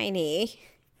is tiny.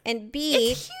 And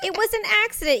B, it was an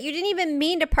accident. You didn't even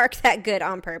mean to park that good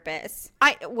on purpose.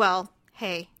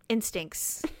 Hey,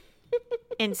 instincts.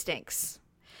 Instincts.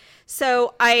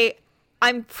 So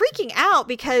I'm freaking out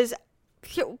because,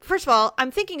 first of all, I'm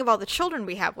thinking of all the children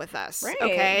we have with us. Right.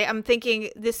 Okay. I'm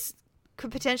thinking this could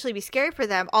potentially be scary for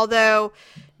them, although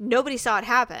nobody saw it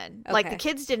happen. Okay. Like the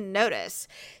kids didn't notice.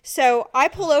 So I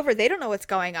pull over. They don't know what's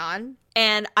going on.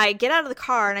 And I get out of the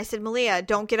car and I said, Malia,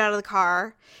 don't get out of the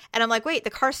car. And I'm like, wait, the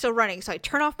car's still running. So I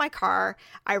turn off my car.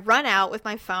 I run out with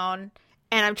my phone.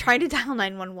 And I'm trying to dial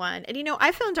 911. And,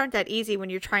 iPhones aren't that easy when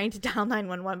you're trying to dial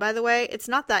 911, by the way. It's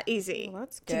not that easy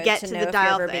to get to the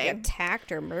dial if you're thing. Being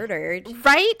attacked or murdered.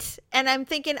 Right? And I'm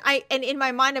thinking, and in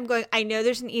my mind, I'm going, I know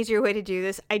there's an easier way to do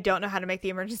this. I don't know how to make the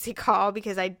emergency call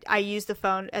because I use the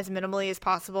phone as minimally as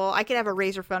possible. I could have a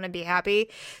Razr phone and be happy.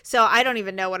 So I don't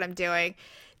even know what I'm doing.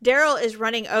 Daryl is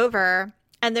running over.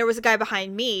 And there was a guy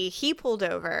behind me. He pulled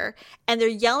over, and they're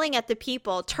yelling at the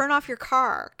people, turn off your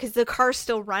car, because the car's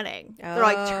still running. Oh. They're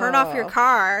like, turn off your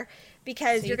car,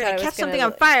 because you're going to catch something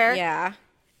on fire. Yeah.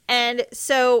 And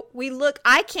so we look,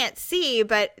 I can't see,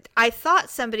 but I thought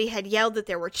somebody had yelled that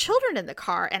there were children in the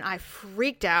car, and I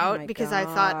freaked out because I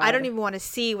thought, I don't even want to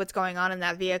see what's going on in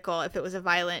that vehicle if it was a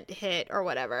violent hit or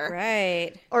whatever.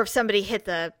 Right. Or if somebody hit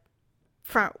the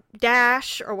front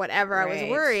dash or whatever, right. I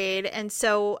was worried. And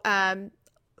so,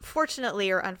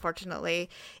 fortunately or unfortunately,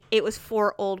 it was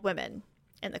 4 old women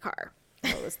in the car.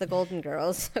 It was the Golden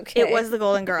Girls. Okay. It was the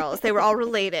Golden Girls. They were all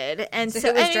related. And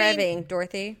so who was driving?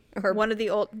 Dorothy? Or one of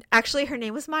the old... Actually, her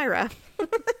name was Myra.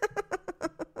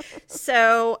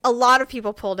 So a lot of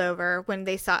people pulled over when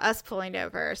they saw us pulling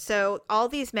over. So all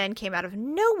these men came out of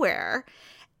nowhere,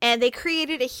 and they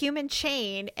created a human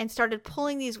chain and started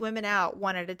pulling these women out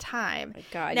one at a time. Oh my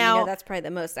God. Now, that's probably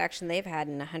the most action they've had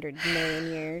in 100 million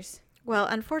years. Well,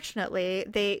 unfortunately,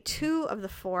 2 of the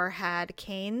 4 had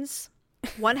canes.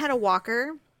 One had a walker.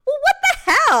 Well, what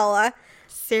the hell?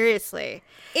 Seriously.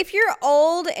 If you're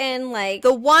old and like...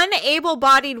 The one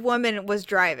able-bodied woman was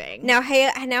driving. Now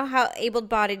how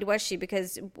able-bodied was she?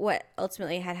 Because what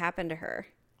ultimately had happened to her?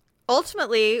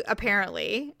 Ultimately,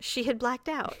 apparently, she had blacked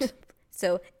out.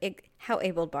 So how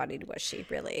able-bodied was she,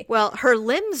 really? Well, her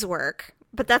limbs work,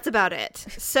 but that's about it.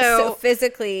 So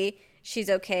physically...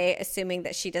 She's okay, assuming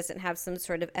that she doesn't have some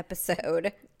sort of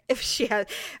episode. If she had,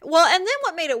 well, and then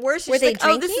what made it worse? Were they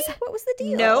drinking? What was the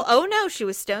deal? No, she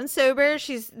was stone sober.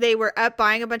 They were up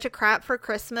buying a bunch of crap for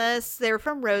Christmas. They were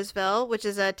from Roseville, which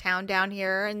is a town down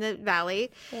here in the valley.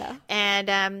 Yeah,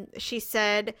 and she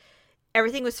said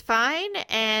everything was fine,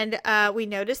 and we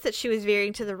noticed that she was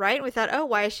veering to the right, and we thought, oh,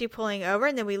 why is she pulling over?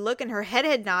 And then we look, and her head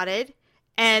had nodded.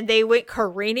 And they went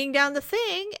careening down the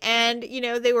thing, and,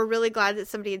 they were really glad that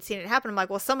somebody had seen it happen. I'm like,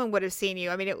 well, someone would have seen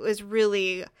you. I mean, it was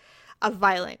really a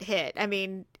violent hit. I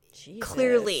mean, Jesus.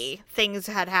 Clearly, things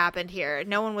had happened here.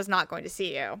 No one was not going to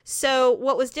see you. So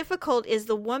what was difficult is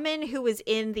the woman who was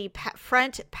in the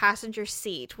front passenger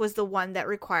seat was the one that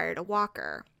required a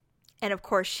walker. And of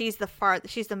course, she's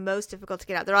the most difficult to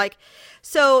get out. They're like,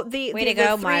 so Way to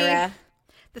go, Myra.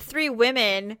 The three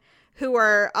women who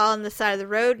are on the side of the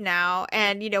road now,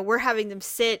 and, we're having them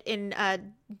sit in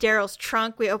Daryl's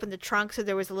trunk. We opened the trunk so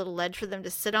there was a little ledge for them to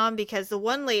sit on because the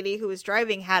one lady who was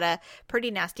driving had a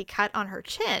pretty nasty cut on her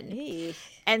chin. Eesh.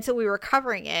 And so we were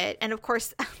covering it. And of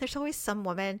course, there's always some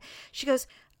woman. She goes,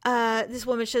 this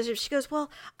woman shows up. She goes,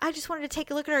 well, I just wanted to take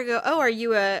a look at her. I go, oh, are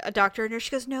you a doctor? And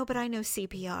she goes, no, but I know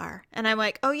CPR. And I'm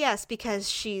like, oh, yes, because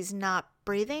she's not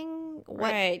breathing.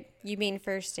 What? Right. You mean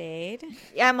first aid?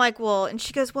 Yeah, I'm like, well, and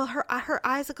she goes, well, her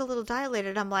eyes look a little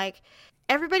dilated. I'm like,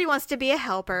 everybody wants to be a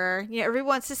helper. Everybody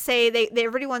wants to say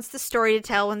everybody wants the story to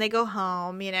tell when they go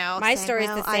home. My story's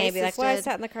the same. Be like, well, I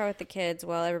sat in the car with the kids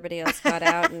while everybody else got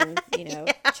out and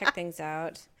check things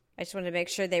out. I just wanted to make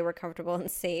sure they were comfortable and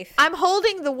safe. I'm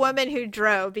holding the woman who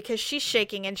drove because she's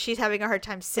shaking and she's having a hard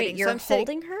time sitting. Wait, you're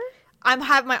holding her? I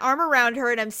have my arm around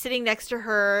her and I'm sitting next to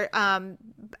her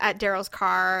at Daryl's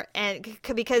car, and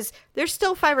because there's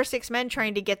still 5 or 6 men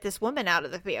trying to get this woman out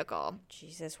of the vehicle.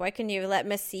 Jesus, why couldn't you let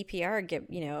Miss CPR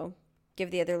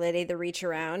give the other lady the reach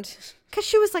around? Because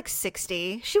she was like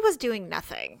 60. She was doing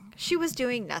nothing.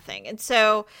 And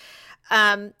so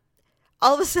all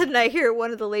of a sudden I hear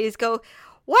one of the ladies go,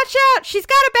 watch out, she's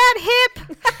got a bad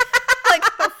hip. Like,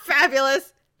 oh,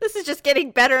 fabulous. This is just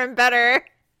getting better and better.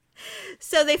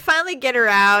 So they finally get her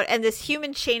out, and this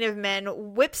human chain of men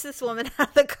whips this woman out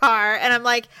of the car. And I'm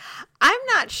like, I'm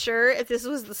not sure if this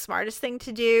was the smartest thing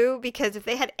to do, because if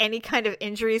they had any kind of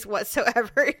injuries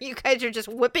whatsoever, you guys are just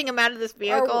whipping them out of this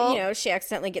vehicle. Or, she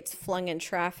accidentally gets flung in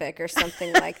traffic or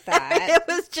something like that. It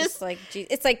was just like,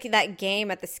 it's like that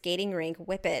game at the skating rink,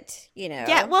 Whip It,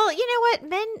 Yeah, well, you know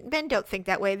what? Men don't think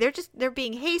that way. They're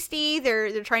being hasty.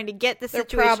 They're trying to get the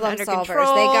situation under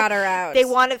control. They got her out. They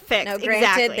want it fixed. No, granted,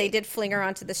 exactly. They did fling her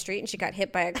onto the street and she got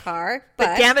hit by a car.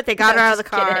 But damn it, they got her out of the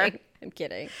car. I'm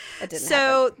kidding. That didn't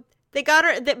So happen. they got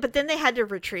her, but then they had to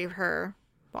retrieve her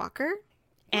walker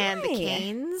and the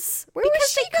canes. Where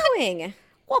was she going?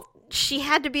 Well, she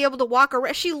had to be able to walk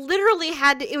around. She literally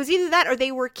had to. It was either that or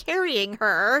they were carrying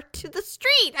her to the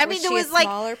street. I mean, there was like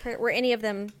smaller. Were any of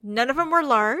them? None of them were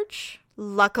large.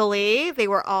 Luckily, they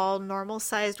were all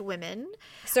normal-sized women.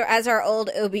 So, as our old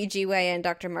OBGYN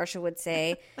Dr. Marshall would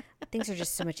say, things are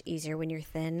just so much easier when you're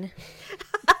thin.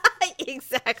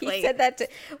 Exactly. He said that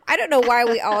I don't know why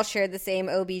we all shared the same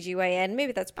OBGYN.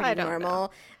 Maybe that's pretty normal.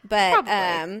 Know. But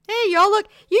hey, y'all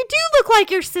you do look like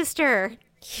your sister.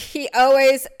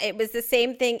 It was the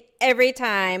same thing every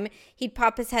time. He'd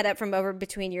pop his head up from over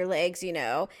between your legs,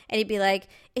 and he'd be like,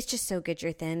 it's just so good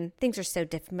you're thin. Things are so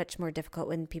much more difficult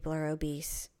when people are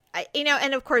obese.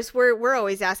 And of course we're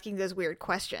always asking those weird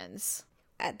questions.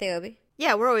 At the OB?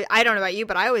 Yeah, I don't know about you,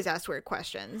 but I always ask weird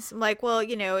questions. I'm like, well,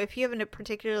 if you have a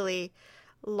particularly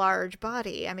large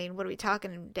body, I mean, what are we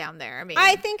talking down there?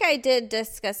 I think I did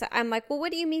discuss it. I'm like, well,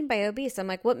 what do you mean by obese? I'm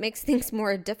like, what makes things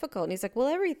more difficult? And he's like, well,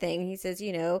 everything. He says,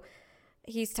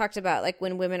 he's talked about like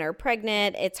when women are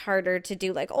pregnant, it's harder to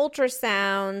do like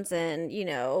ultrasounds and,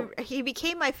 He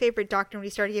became my favorite doctor when he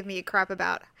started giving me a crap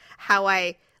about how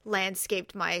I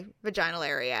landscaped my vaginal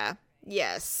area.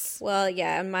 Yes. Well,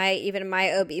 yeah, even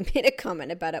my OB made a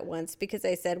comment about it once because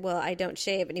I said, well, I don't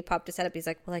shave. And he popped his head up. He's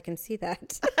like, well, I can see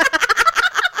that.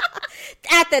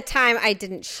 At the time, I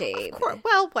didn't shave. Of course.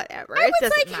 Well, whatever. I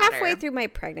was like halfway through my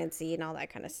pregnancy and all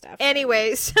that kind of stuff.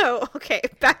 Anyway, so, okay,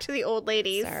 back to the old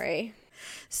ladies. Sorry.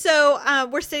 So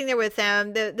we're sitting there with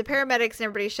them. The paramedics and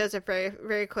everybody shows up very,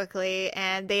 very quickly.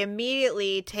 And they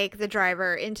immediately take the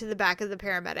driver into the back of the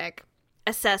paramedic,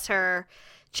 assess her,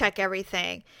 check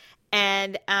everything.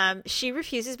 And she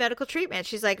refuses medical treatment.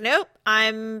 She's like, nope,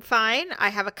 I'm fine. I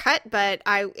have a cut,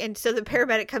 and so the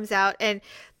paramedic comes out, and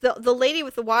the lady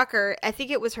with the walker, I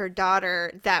think it was her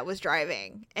daughter that was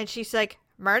driving. And she's like,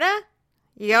 Myrna,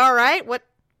 you all right?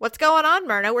 What's going on,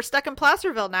 Myrna? We're stuck in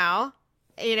Placerville now,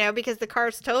 because the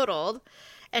car's totaled.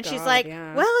 And she's like,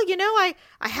 yeah. Well, I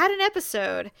had an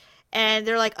episode. And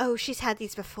they're like, oh, she's had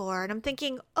these before. And I'm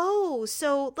thinking, oh,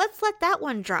 so let's let that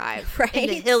one drive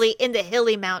in the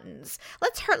hilly mountains.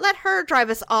 Let her drive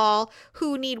us all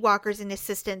who need walkers and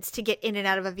assistants to get in and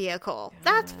out of a vehicle.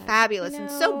 That's fabulous and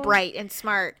so bright and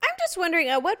smart. I'm just wondering,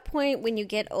 at what point when you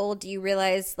get old do you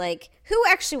realize, like, who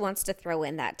actually wants to throw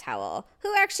in that towel?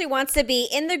 Who actually wants to be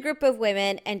in the group of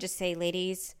women and just say,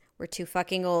 ladies, We're too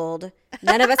fucking old.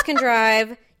 None of us can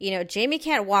drive. Jamie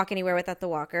can't walk anywhere without the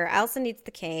walker. Allison needs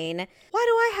the cane. Why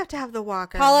do I have to have the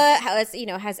walker? Paula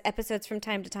has episodes from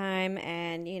time to time,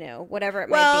 and whatever it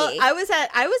might be. I was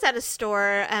at a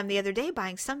store the other day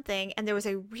buying something, and there was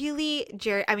a really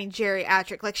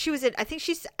geriatric. Like she was I think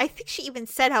she even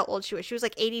said how old she was. She was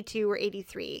like 82 or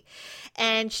 83,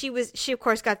 and she of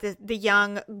course got the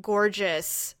young,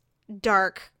 gorgeous,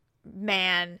 dark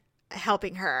man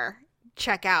helping her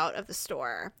check out of the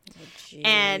store.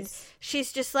 And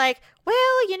she's just like, well,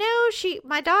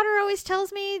 my daughter always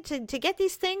tells me to get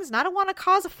these things, and I don't want to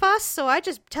cause a fuss, so I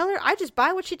just tell her I just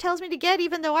buy what she tells me to get,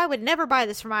 even though I would never buy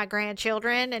this for my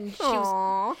grandchildren. And she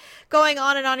was going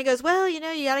on and on. He goes, well, you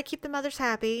got to keep the mothers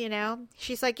happy.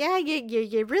 She's like, yeah,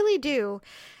 you really do.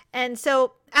 And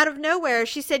so out of nowhere,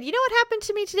 she said, you know what happened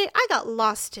to me today? I got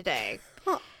lost today.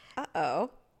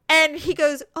 Uh-oh. And he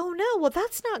goes, oh, no, well,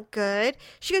 that's not good.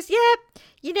 She goes, yeah,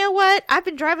 you know what? I've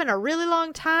been driving a really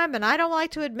long time, and I don't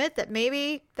like to admit that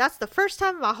maybe that's the first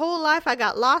time in my whole life I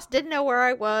got lost, didn't know where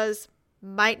I was,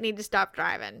 might need to stop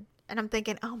driving. And I'm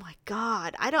thinking, oh, my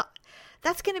God,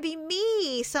 that's going to be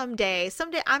me someday.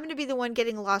 Someday I'm going to be the one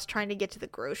getting lost trying to get to the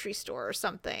grocery store or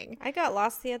something. I got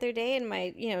lost the other day in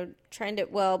my,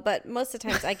 but most of the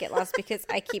times I get lost because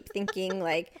I keep thinking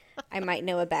like I might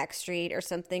know a back street or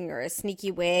something, or a sneaky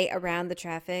way around the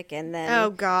traffic. And then, oh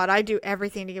God, I do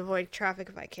everything to avoid traffic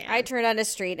if I can. I turned on a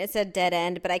street. It said dead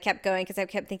end, but I kept going because I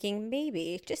kept thinking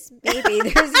just maybe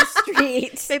there's a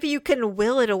street. Maybe you can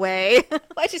will it away.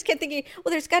 I just kept thinking,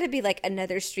 well, there's got to be like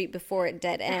another street before it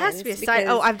dead ends. It has to be a sign.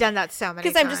 Oh, I've done that so many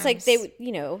times. Because I'm just like,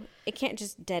 it can't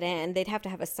just dead end. They'd have to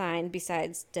have a sign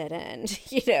besides dead end,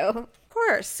 Of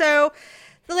course. So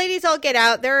the ladies all get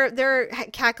out. They're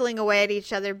cackling away at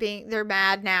each other. They're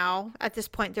mad now. At this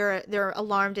point, they're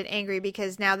alarmed and angry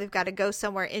because now they've got to go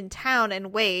somewhere in town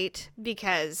and wait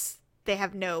because they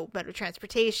have no mode of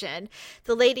transportation.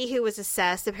 The lady who was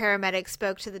assessed, the paramedic,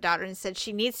 spoke to the daughter and said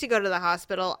she needs to go to the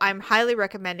hospital. I'm highly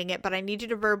recommending it, but I need you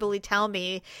to verbally tell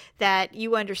me that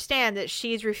you understand that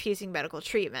she's refusing medical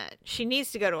treatment. She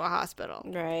needs to go to a hospital.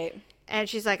 Right. And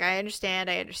she's like, I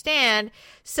understand.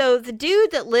 So the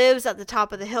dude that lives at the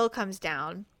top of the hill comes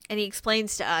down, and he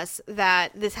explains to us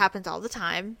that this happens all the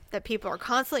time, that people are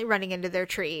constantly running into their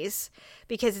trees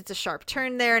because it's a sharp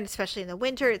turn there, and especially in the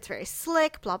winter, it's very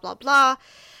slick, blah, blah, blah.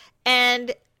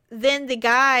 And then the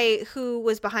guy who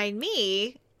was behind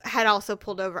me had also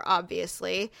pulled over,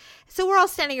 obviously. So we're all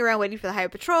standing around waiting for the highway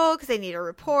patrol because they need a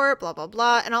report, blah, blah,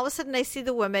 blah. And all of a sudden I see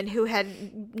the woman who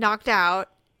had knocked out,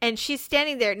 and she's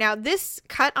standing there. Now, this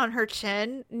cut on her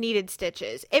chin needed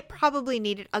stitches. It probably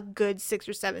needed a good 6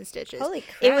 or 7 stitches. Holy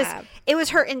crap. It was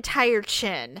her entire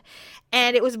chin.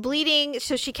 And it was bleeding,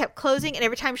 so she kept closing. And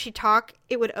every time she talked,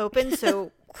 it would open.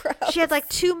 So she had like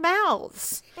 2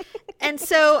 mouths. And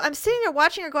so I'm sitting there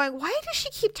watching her going, why does she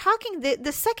keep talking?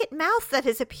 The second mouth that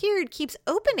has appeared keeps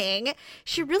opening.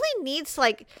 She really needs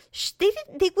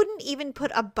they wouldn't even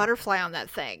put a butterfly on that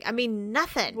thing. I mean,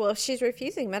 nothing. Well, if she's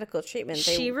refusing medical treatment,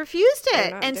 she refused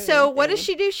it. And so what does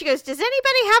she do? She goes, does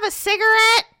anybody have a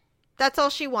cigarette? That's all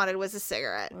she wanted was a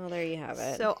cigarette. Well, there you have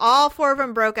it. So all 4 of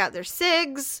them broke out their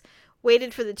cigs,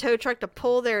 waited for the tow truck to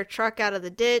pull their truck out of the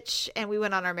ditch, and we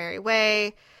went on our merry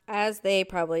way. As they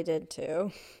probably did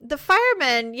too. The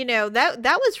firemen,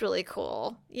 that was really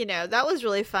cool. That was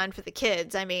really fun for the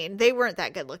kids. I mean, they weren't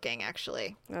that good looking,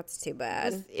 actually. That's too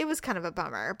bad. It was kind of a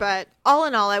bummer. But all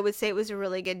in all, I would say it was a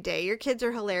really good day. Your kids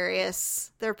are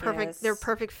hilarious. They're perfect. Yes. They're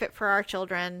perfect fit for our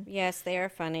children. Yes, they are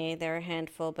funny. They're a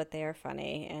handful, but they are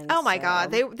funny. And oh my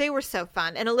God, they were so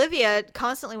fun. And Olivia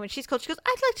constantly, when she's cold, she goes,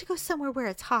 I'd like to go somewhere where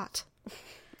it's hot.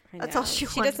 That's all she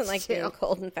wants. She doesn't like being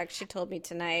cold. In fact, she told me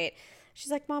tonight,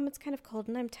 she's like, Mom, it's kind of cold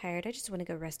and I'm tired. I just want to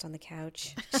go rest on the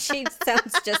couch. She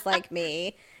sounds just like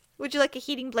me. Would you like a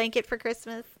heating blanket for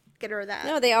Christmas? Get her that.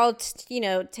 No, they all,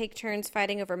 take turns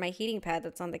fighting over my heating pad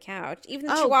that's on the couch. Even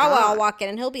the Chihuahua will walk in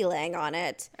and he'll be laying on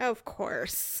it. Of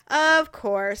course.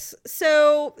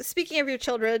 So, speaking of your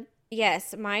children.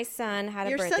 Yes, my son had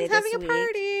a birthday this week. Your son's having a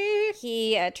party.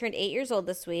 He turned 8 years old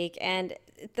this week, and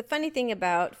the funny thing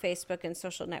about Facebook and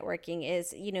social networking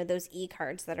is, those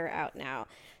e-cards that are out now.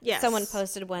 Yes. Someone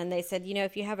posted one. They said,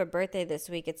 if you have a birthday this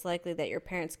week, it's likely that your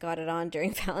parents got it on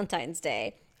during Valentine's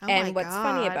Day. Oh and what's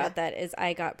funny about that is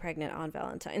I got pregnant on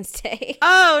Valentine's Day.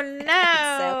 Oh,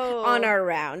 no. So, on our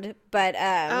round. But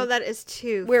that is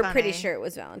too we're funny. Pretty sure it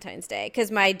was Valentine's Day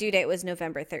because my due date was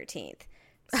November 13th.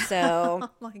 So, oh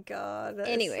my God.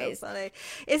 Anyways, is so funny.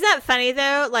 Isn't that funny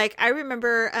though? Like I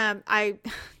remember, I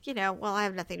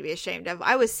have nothing to be ashamed of.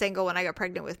 I was single when I got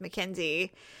pregnant with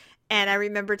Mackenzie, and I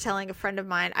remember telling a friend of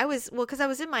mine, because I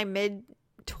was in my mid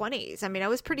 20s. I mean, I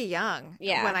was pretty young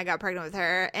Yeah. when I got pregnant with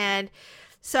her. And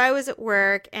so I was at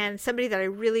work, and somebody that I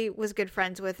really was good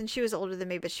friends with, and she was older than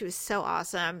me, but she was so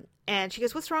awesome. And she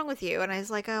goes, "What's wrong with you?" And I was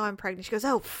like, "Oh, I'm pregnant." She goes,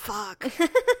 "Oh, fuck."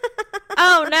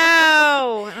 Oh,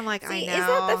 no. And I'm like, See, I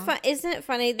know. Isn't it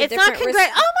funny? It's not oh my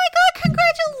God,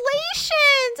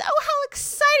 congratulations. Oh, how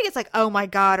exciting. It's like, oh my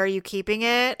God, are you keeping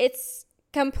it? It's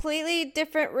completely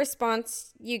different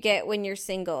response you get when you're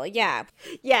single. Yeah.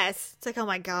 Yes. It's like, oh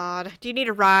my God. Do you need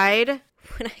a ride?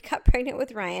 When I got pregnant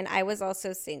with Ryan, I was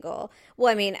also single.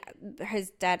 Well, I mean,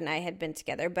 his dad and I had been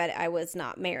together, but I was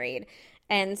not married.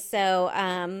 And so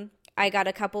I got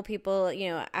a couple people, you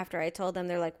know, after I told them,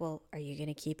 they're like, "Well, are you going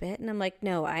to keep it?" And I'm like,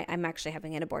 "No, I'm actually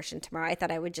having an abortion tomorrow. I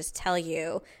thought I would just tell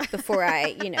you before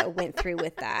I, you know, went through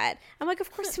with that." I'm like,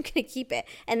 "Of course I'm going to keep it."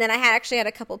 And then I actually had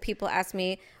a couple people ask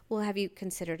me, "Well, have you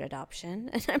considered adoption?"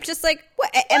 And I'm just like,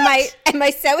 "What? Am I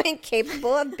so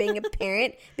incapable of being a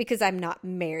parent because I'm not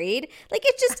married?" Like,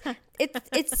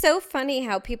 it's so funny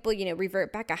how people, you know,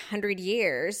 revert back 100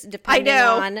 years depending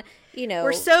on, you know,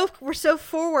 we're so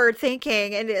forward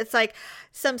thinking, and it's like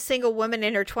some single woman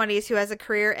in her 20s who has a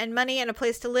career and money and a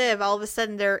place to live. All of a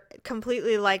sudden, they're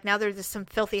completely like, now they're just some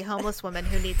filthy homeless woman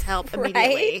who needs help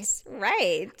immediately.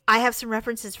 Right. I have some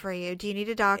references for you. Do you need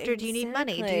a doctor? Do you need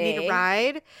money? Do you need a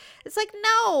ride? It's like,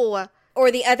 no. Or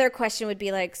the other question would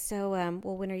be like, "So,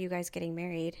 well, when are you guys getting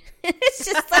married?" It's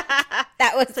just like,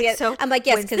 that was like, so I'm like,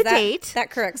 yes, when's because the date?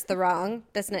 that corrects the wrong,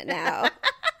 doesn't it now?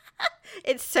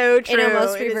 It's so true. It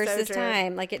almost It is so reverses true.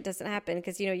 time. Like, it doesn't happen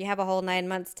because, you know, you have a whole 9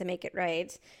 months to make it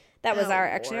right. That was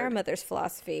our mother's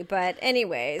philosophy. But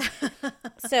anyways,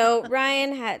 so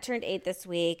Ryan had turned 8 this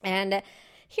week, and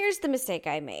here's the mistake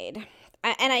I made.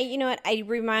 You know what? I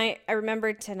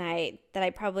remembered tonight that I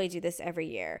probably do this every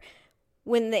year.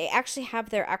 When they actually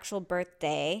have their actual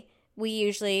birthday,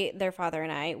 their father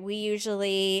and I, we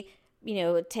usually, you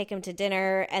know, take them to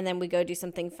dinner, and then we go do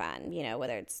something fun, you know,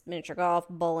 whether it's miniature golf,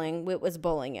 bowling. It was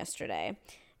bowling yesterday.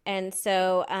 And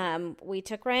so we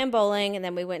took Ryan bowling, and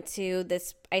then we went to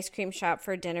this ice cream shop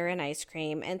for dinner and ice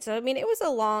cream. And so, I mean, it was a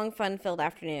long, fun-filled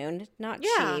afternoon, not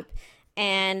cheap.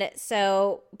 And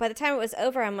so by the time it was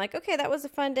over, I'm like, okay, that was a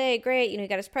fun day. Great. You know, he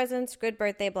got his presents, good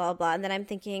birthday, blah, blah. And then I'm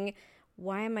thinking,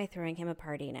 why am I throwing him a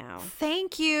party now?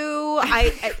 Thank you.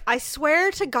 I swear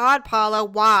to God, Paula,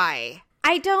 why?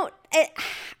 I don't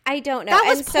know. That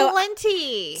was And so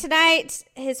plenty. tonight,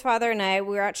 his father and I,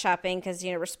 we were out shopping because,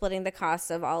 you know, we're splitting the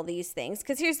costs of all these things.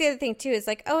 Because here's the other thing, too, is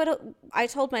like, I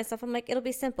told myself, I'm like, it'll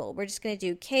be simple. We're just going to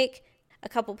do cake,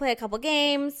 play a couple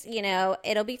games, you know,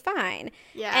 it'll be fine.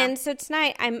 Yeah. And so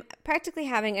tonight, I'm practically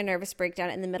having a nervous breakdown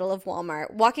in the middle of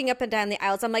Walmart, walking up and down the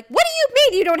aisles. I'm like, what do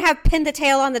you mean you don't have pin the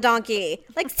tail on the donkey?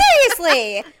 Like,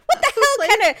 seriously, what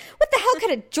the hell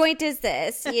kind of joint is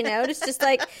this? You know, it's just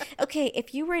like, okay,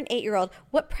 if you were an 8-year-old,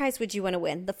 what prize would you want to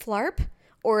win? The flarp?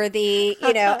 Or the,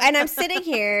 you know, and I'm sitting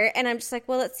here and I'm just like,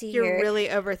 well, let's see You're here. You're really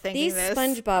overthinking these this.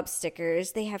 SpongeBob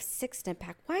stickers, they have 6 in a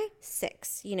pack. Why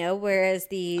 6? You know, whereas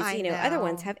these, I know. other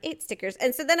ones have 8 stickers.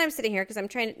 And so then I'm sitting here because I'm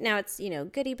trying to, now it's, you know,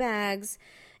 goodie bags.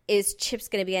 Is chips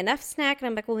going to be enough snack? And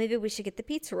I'm like, well, maybe we should get the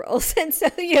pizza rolls. And so,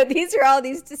 you know, these are all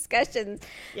these discussions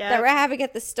that we're having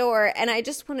at the store. And I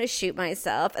just want to shoot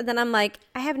myself. And then I'm like,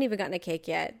 I haven't even gotten a cake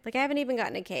yet. Like, I haven't even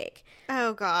gotten a cake.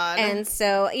 Oh, God. And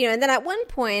so, you know, and then at one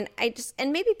point,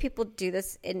 and maybe people do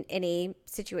this in any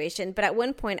situation, but at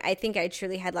one point, I think I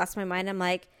truly had lost my mind. I'm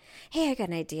like, hey, I got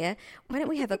an idea. Why don't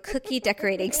we have a cookie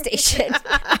decorating station?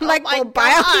 I'm like, we'll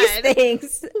buy all these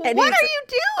things. And what are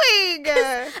you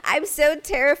doing? I'm so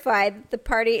terrified that the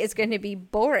party is going to be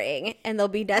boring and there'll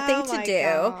be nothing to do.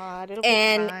 God. It'll be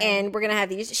fine. And we're going to have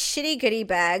these shitty goodie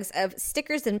bags of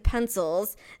stickers and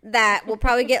pencils that will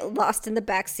probably get lost in the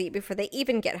back seat before they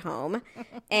even get home.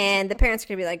 And the parents are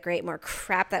going to be like, great, more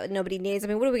crap that nobody needs. I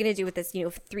mean, what are we going to do with this, you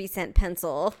know, 3-cent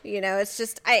pencil? You know, it's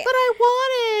just, But I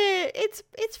want it.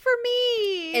 It's for me.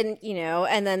 and you know,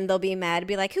 and then they'll be mad,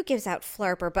 be like, who gives out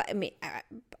Flarper? But I mean,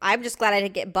 I'm just glad I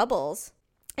didn't get Bubbles.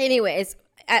 Anyways,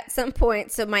 at some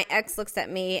point, so my ex looks at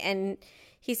me and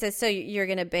he says, so you're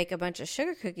going to bake a bunch of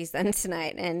sugar cookies then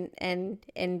tonight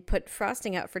and put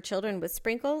frosting out for children with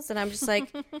sprinkles? And I'm just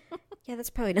like, yeah,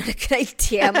 that's probably not a good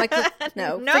idea. I'm like,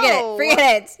 no.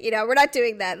 Forget it. You know, we're not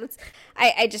doing that.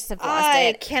 I just have lost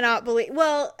it. I cannot believe.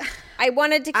 Well, I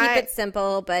wanted to keep it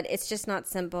simple, but it's just not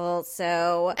simple.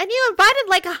 So, and you invited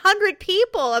like 100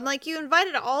 people. I'm like, you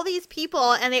invited all these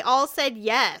people and they all said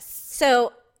yes.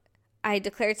 So I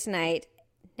declare tonight,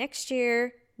 next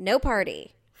year, no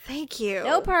party. Thank you.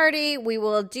 No party. We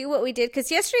will do what we did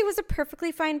because yesterday was a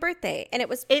perfectly fine birthday, and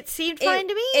it seemed fine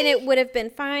to me, and it would have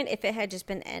been fine if it had just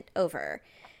been over.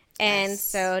 And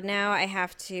so now I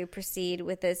have to proceed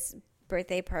with this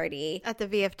birthday party. At the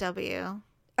VFW.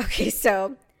 Okay,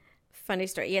 so funny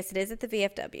story. Yes, it is at the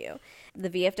VFW. The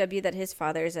VFW that his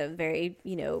father is a very,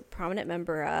 prominent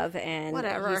member of, and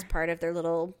Whatever. he's part of their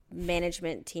little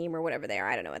management team or whatever they are.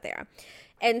 I don't know what they are.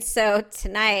 And so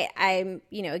tonight I'm,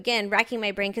 again, racking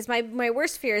my brain because my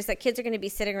worst fear is that kids are going to be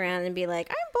sitting around and be like,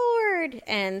 I'm bored.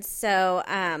 And so,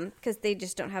 because they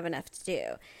just don't have enough to do.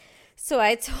 So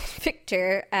I told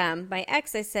Victor, my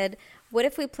ex, I said, what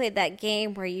if we played that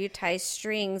game where you tie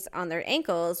strings on their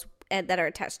ankles that are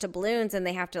attached to balloons and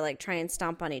they have to like try and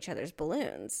stomp on each other's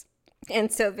balloons?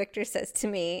 And so Victor says to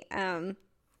me,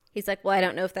 he's like, well, I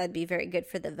don't know if that'd be very good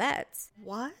for the vets.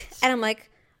 What? And I'm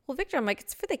like, well, Victor,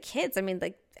 it's for the kids. I mean,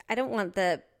 like, I don't want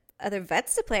the other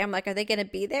vets to play. I'm like, are they going to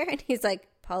be there? And he's like,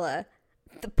 Paula,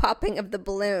 the popping of the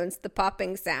balloons, the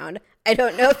popping sound, I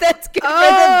don't know if that's good for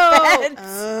the vets.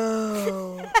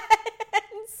 Oh.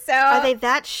 So, Are they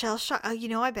that shell-shocked?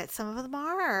 Oh, I bet some of them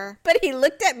are. but he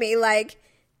looked at me like,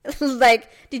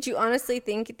 did you honestly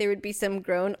think there would be some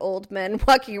grown old men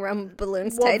walking around with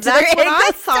balloons Well, tied to their that's what I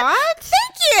ankles? thought.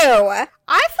 Thank you.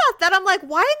 I thought that. I'm like,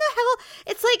 why in the hell?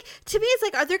 It's like, to me, it's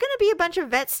like, are there going to be a bunch of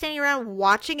vets standing around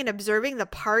watching and observing the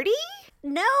party?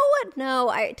 No,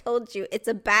 I told you. It's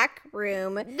a back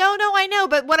room. No, I know.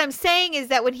 But what I'm saying is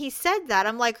that when he said that,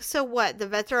 I'm like, so what? The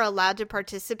vets are allowed to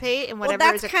participate in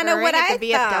whatever is kind occurring of what at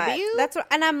the I VFW? thought. That's what,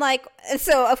 and I'm like,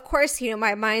 so of course,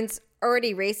 my mind's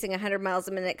already racing 100 miles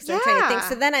a minute because I'm trying to think.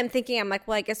 So then I'm thinking, I'm like,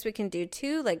 well, I guess we can do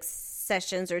two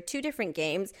sessions or two different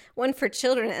games, one for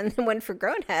children and then one for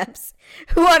grown-ups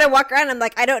who want to walk around. I'm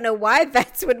like, I don't know why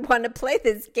vets would want to play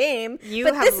this game,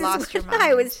 but have this lost is your what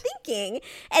I was mind. thinking.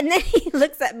 And then he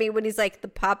looks at me when he's like, the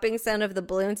popping sound of the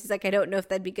balloons. He's like, I don't know if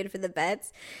that'd be good for the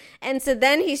vets. And so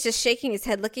then he's just shaking his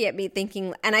head, looking at me,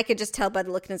 thinking, and I could just tell by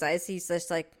the look in his eyes, he's just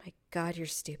like, my God, you're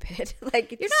stupid.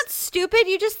 Like, You're not stupid.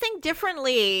 You just think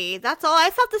differently. That's all. I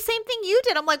thought the same thing you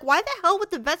did. I'm like, why the hell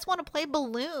would the vets want to play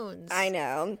balloons? I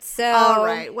know. So All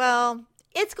right. Well,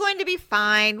 it's going to be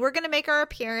fine. We're going to make our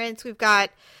appearance. We've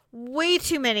got way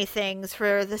too many things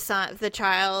for the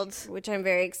child. which I'm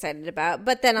very excited about.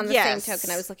 But then on the Yes. same token,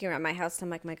 I was looking around my house and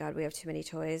I'm like, my God, we have too many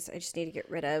toys. I just need to get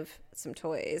rid of some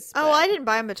toys. Oh, But- I didn't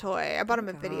buy him a toy. I bought him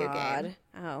a video game. God.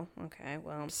 Oh, okay.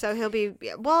 Well, So he'll be,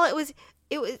 well, it was,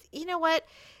 you know what?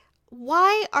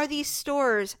 Why are these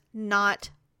stores not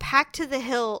packed to the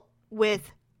hill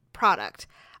with product?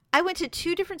 I went to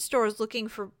 2 different stores looking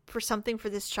for something for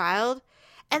this child,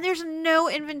 and there's no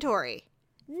inventory.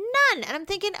 None. And I'm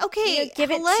thinking, okay, give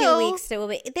hello? it 2 weeks. It will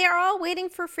be. They're all waiting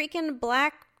for freaking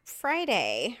Black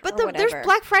Friday. But or there's whatever.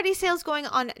 Black Friday sales going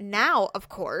on now, of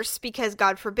course, because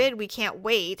God forbid we can't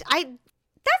wait.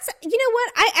 That's, you know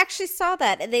what? I actually saw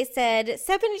that. They said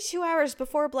 72 hours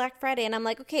before Black Friday. And I'm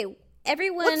like, okay,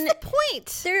 everyone. What's the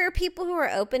point? There are people who are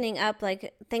opening up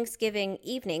like Thanksgiving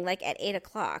evening, like at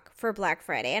 8:00 for Black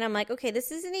Friday. And I'm like, okay,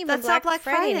 this isn't even That's not Black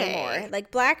Black Friday Friday. anymore. Like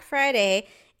Black Friday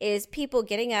is people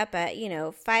getting up at,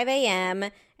 5 a.m.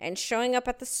 and showing up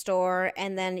at the store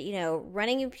and then,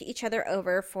 running each other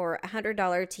over for $100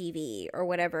 TV or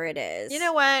whatever it is. You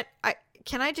know what?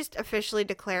 Can I just officially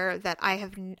declare that I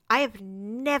have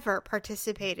never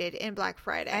participated in Black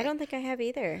Friday? I don't think I have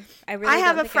either. I have don't a think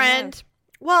I have. friend.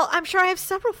 Well, I'm sure I have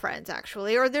several friends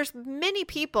actually, or there's many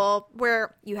people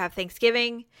where you have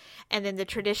Thanksgiving and then the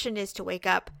tradition is to wake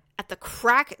up at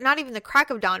not even the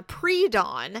crack of dawn,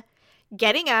 pre-dawn,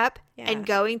 getting up and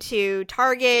going to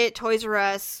Target, Toys R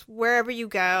Us, wherever you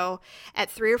go at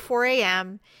 3 or 4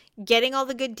 a.m., getting all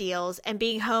the good deals and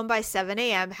being home by 7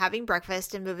 a.m., having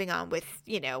breakfast and moving on with,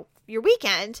 your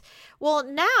weekend. Well,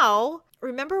 now,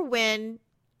 remember when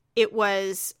it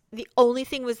was the only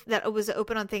thing that was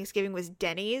open on Thanksgiving was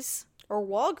Denny's? Or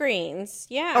Walgreens.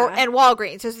 Yeah. And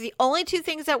Walgreens. Those are the only 2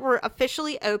 things that were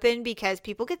officially open because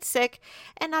people get sick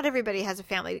and not everybody has a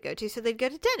family to go to, so they'd go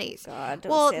to Denny's. God,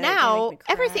 don't well, say that. You're now gonna make me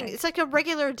cry. everything, it's like a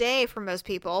regular day for most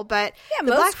people, but Yeah,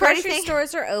 the most Black Friday grocery thing,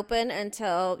 stores are open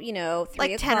until, 3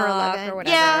 like 10 or o'clock 11 or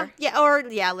whatever.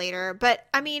 yeah, later. But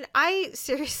I mean, I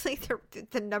seriously,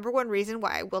 the number one reason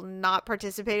why I will not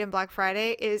participate in Black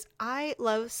Friday is I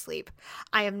love sleep.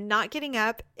 I am not getting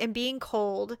up and being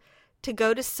cold to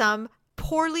go to some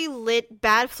poorly lit,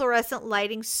 bad fluorescent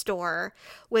lighting store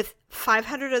with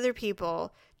 500 other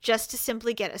people just to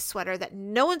simply get a sweater that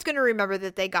no one's going to remember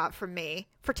that they got from me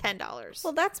for $10.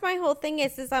 Well, that's my whole thing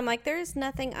is I'm like, there's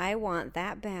nothing I want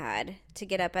that bad to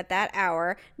get up at that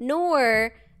hour,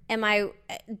 nor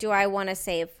do I want to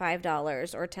save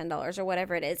 $5 or $10 or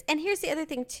whatever it is. And here's the other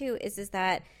thing too, is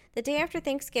that the day after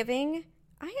Thanksgiving,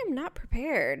 I am not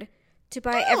prepared to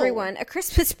buy No. everyone a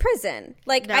Christmas present.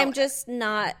 Like, No. I'm just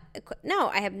not.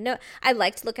 No, I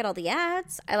like to look at all the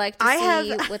ads. I like to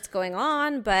see what's going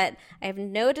on, but I have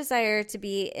no desire to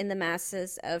be in the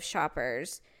masses of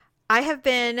shoppers. I have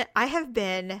been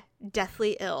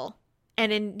deathly ill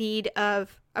and in need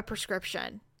of a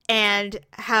prescription, and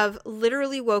have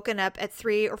literally woken up at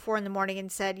 3 or 4 in the morning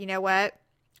and said, you know what?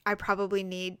 I probably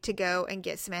need to go and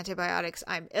get some antibiotics.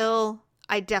 I'm ill.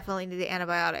 I definitely need the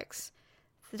antibiotics.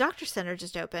 The doctor center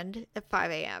just opened at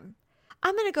 5 a.m.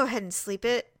 I'm going to go ahead and sleep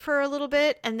it for a little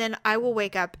bit, and then I will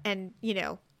wake up and,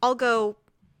 I'll go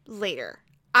later.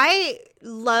 I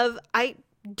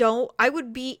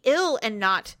would be ill and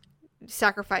not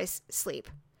sacrifice sleep.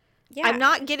 Yeah. I'm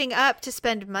not getting up to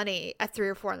spend money at 3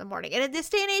 or 4 in the morning. And at this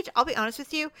day and age, I'll be honest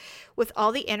with you, with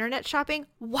all the internet shopping,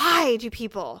 why do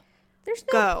people There's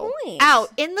no go point.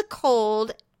 out in the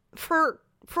cold for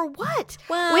what?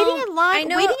 Well, waiting in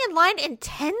line in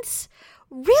tents?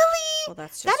 Really? Well,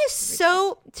 that's that is just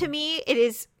so, to me, it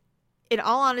is, in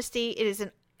all honesty, it is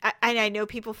I know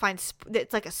people find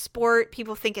it's like a sport.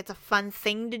 People think it's a fun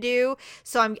thing to do.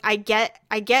 So I get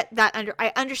that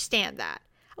I understand that.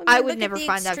 Well, I look would at never the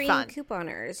find that extreme fun.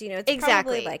 couponers, it's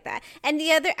Exactly. probably like that. And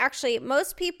the other, actually,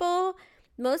 most people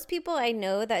I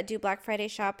know that do Black Friday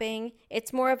shopping,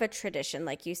 it's more of a tradition,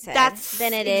 like you said,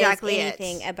 than it exactly is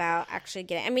anything about actually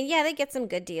getting. I mean, yeah, they get some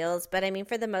good deals, but I mean,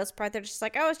 for the most part, they're just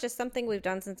like, oh, it's just something we've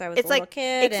done since I was a little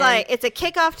kid. It's a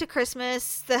kickoff to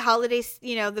Christmas, the holidays,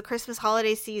 the Christmas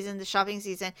holiday season, the shopping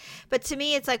season. But to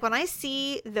me, it's like when I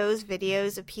see those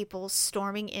videos of people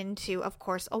storming into, of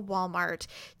course, a Walmart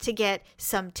to get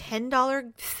some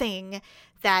 $10 thing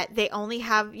that they only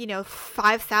have,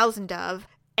 5,000 of,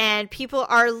 and people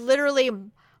are literally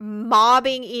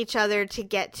mobbing each other to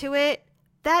get to it,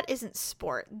 that isn't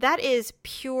sport. That is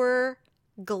pure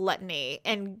gluttony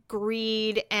and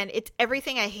greed, and it's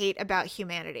everything I hate about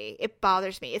humanity. It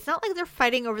bothers me. It's not like they're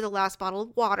fighting over the last bottle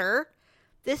of water.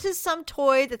 This is some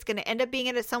toy that's going to end up being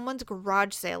at someone's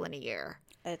garage sale in a year.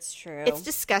 That's true. It's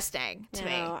disgusting to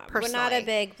me, personally. We're not a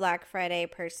big Black Friday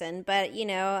person, but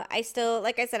I still,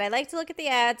 like I said, I like to look at the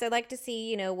ads. I like to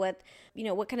see, what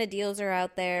kind of deals are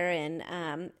out there,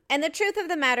 and the truth of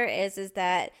the matter is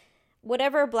that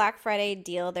whatever Black Friday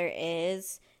deal there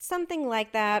is, something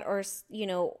like that, or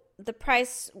the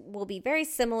price will be very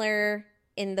similar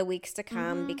in the weeks to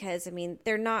come, because I mean,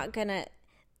 they're not gonna.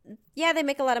 Yeah, they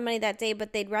make a lot of money that day,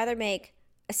 but they'd rather make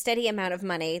a steady amount of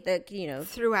money that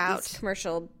throughout these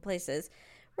commercial places,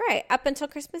 right up until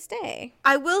Christmas Day.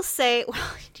 I will say, well,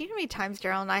 do you know how many times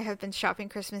Daryl and I have been shopping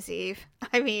Christmas Eve?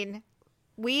 I mean,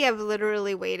 we have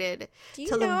literally waited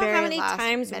till the very last minute. Do you know how many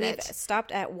times we've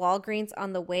stopped at Walgreens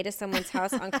on the way to someone's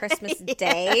house on Christmas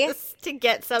Day to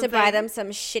get something, to buy them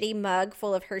some shitty mug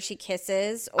full of Hershey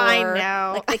Kisses, or I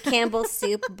know, like the Campbell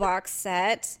Soup box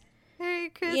set. Merry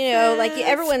Christmas. Like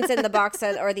everyone's in the box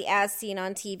set or the as seen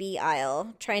on TV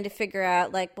aisle trying to figure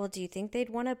out, like, well, do you think they'd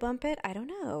want to bump it? I don't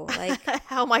know. Like,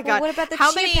 oh my God. Well, what about the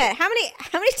Chia Pet? How many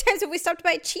times have we stopped to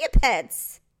buy Chia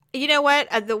Pets? You know what?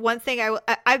 The one thing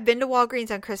I've been to Walgreens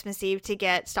on Christmas Eve to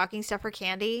get stocking stuffer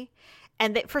candy.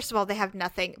 And first of all, they have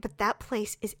nothing. But that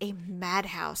place is a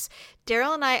madhouse.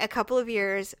 Daryl and I, a couple of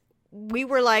years, we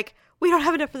were like, we don't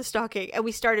have enough for the stocking. And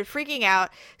we started freaking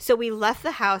out. So we left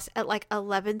the house at like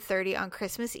 11:30 on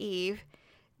Christmas Eve,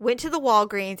 went to the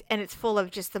Walgreens, and it's full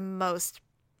of just the most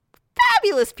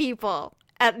fabulous people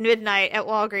at midnight at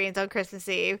Walgreens on Christmas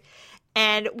Eve.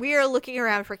 And we are looking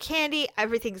around for candy.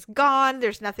 Everything's gone.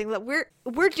 There's nothing left.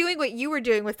 We're doing what you were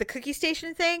doing with the cookie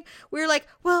station thing. We were like,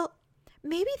 well,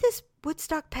 maybe this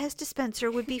Woodstock Pez dispenser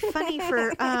would be funny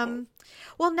for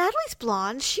well, Natalie's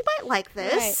blonde. She might like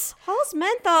this. Right. Hall's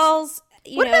menthols.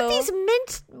 What about these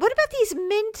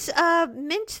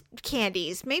mint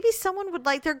candies? Maybe someone would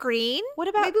like. They're green.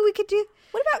 Maybe we could do.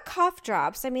 What about cough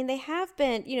drops? I mean, they have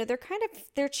been,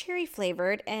 they're cherry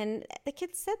flavored, and the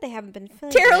kids said they haven't been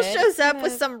feeling Daryl good. shows up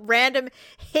with some random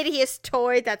hideous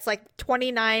toy that's like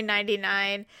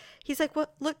 $29.99. He's like,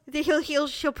 "What? Look!"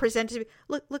 She'll present it to me.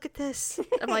 Look at this.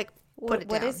 I'm like, "Put it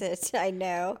down." What is it? I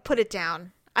know. Put it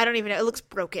down. I don't even know. It looks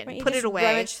broken. Right, Put it away.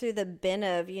 Rummage through the bin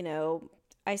of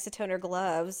isotoner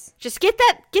gloves. Just get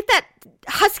that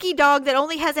husky dog that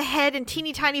only has a head and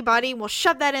teeny tiny body, and we'll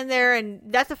shove that in there, and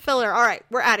that's a filler. All right,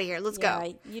 we're out of here. Let's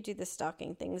go. You do the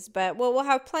stocking things, but we'll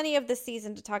have plenty of the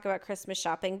season to talk about Christmas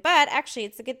shopping. But actually,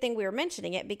 it's a good thing we were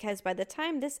mentioning it, because by the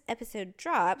time this episode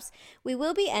drops, we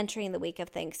will be entering the week of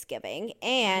Thanksgiving,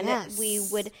 and we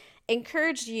would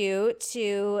encourage you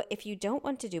to, if you don't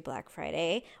want to do Black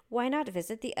Friday, why not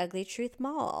visit the Ugly Truth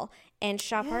Mall and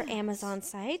shop our Amazon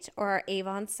site or our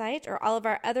Avon site or all of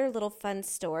our other little fun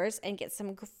stores and get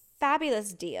some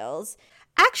fabulous deals.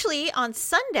 Actually, on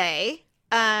Sunday,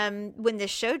 when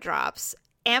this show drops,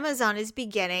 Amazon is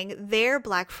beginning their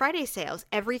Black Friday sales.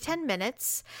 Every 10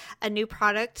 minutes, a new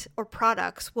product or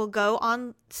products will go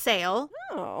on sale.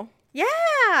 Oh.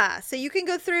 Yeah. So you can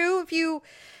go through if you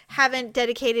haven't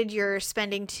dedicated your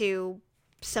spending to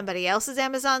somebody else's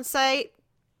Amazon site,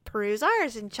 peruse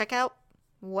ours and check out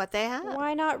what they have.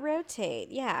 Why not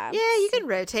rotate? Yeah. Yeah, you can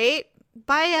rotate.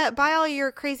 Buy all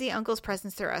your crazy uncle's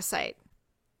presents through our site.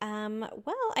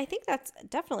 Well, I think that's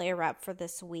definitely a wrap for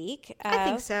this week. I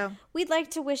think so. We'd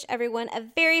like to wish everyone a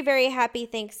very, very happy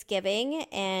Thanksgiving,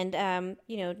 and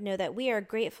know that we are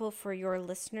grateful for your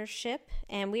listenership,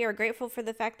 and we are grateful for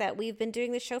the fact that we've been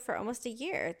doing the show for almost a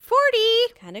year. 40.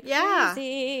 Kind of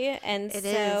crazy. And it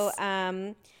so,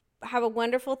 is. Have a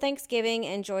wonderful Thanksgiving.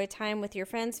 Enjoy time with your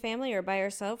friends, family, or by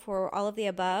yourself, or all of the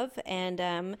above.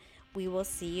 And we will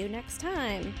see you next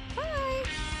time. Bye.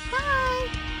 Bye.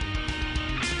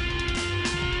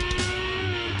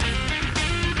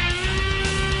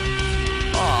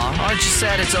 Aw, aren't you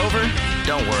sad it's over?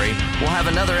 Don't worry, we'll have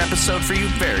another episode for you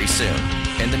very soon.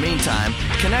 In the meantime,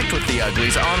 connect with the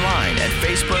Uglies online at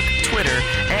Facebook, Twitter,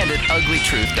 and at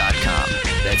uglytruth.com.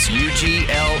 That's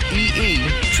UGLEE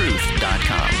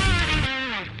truth.com.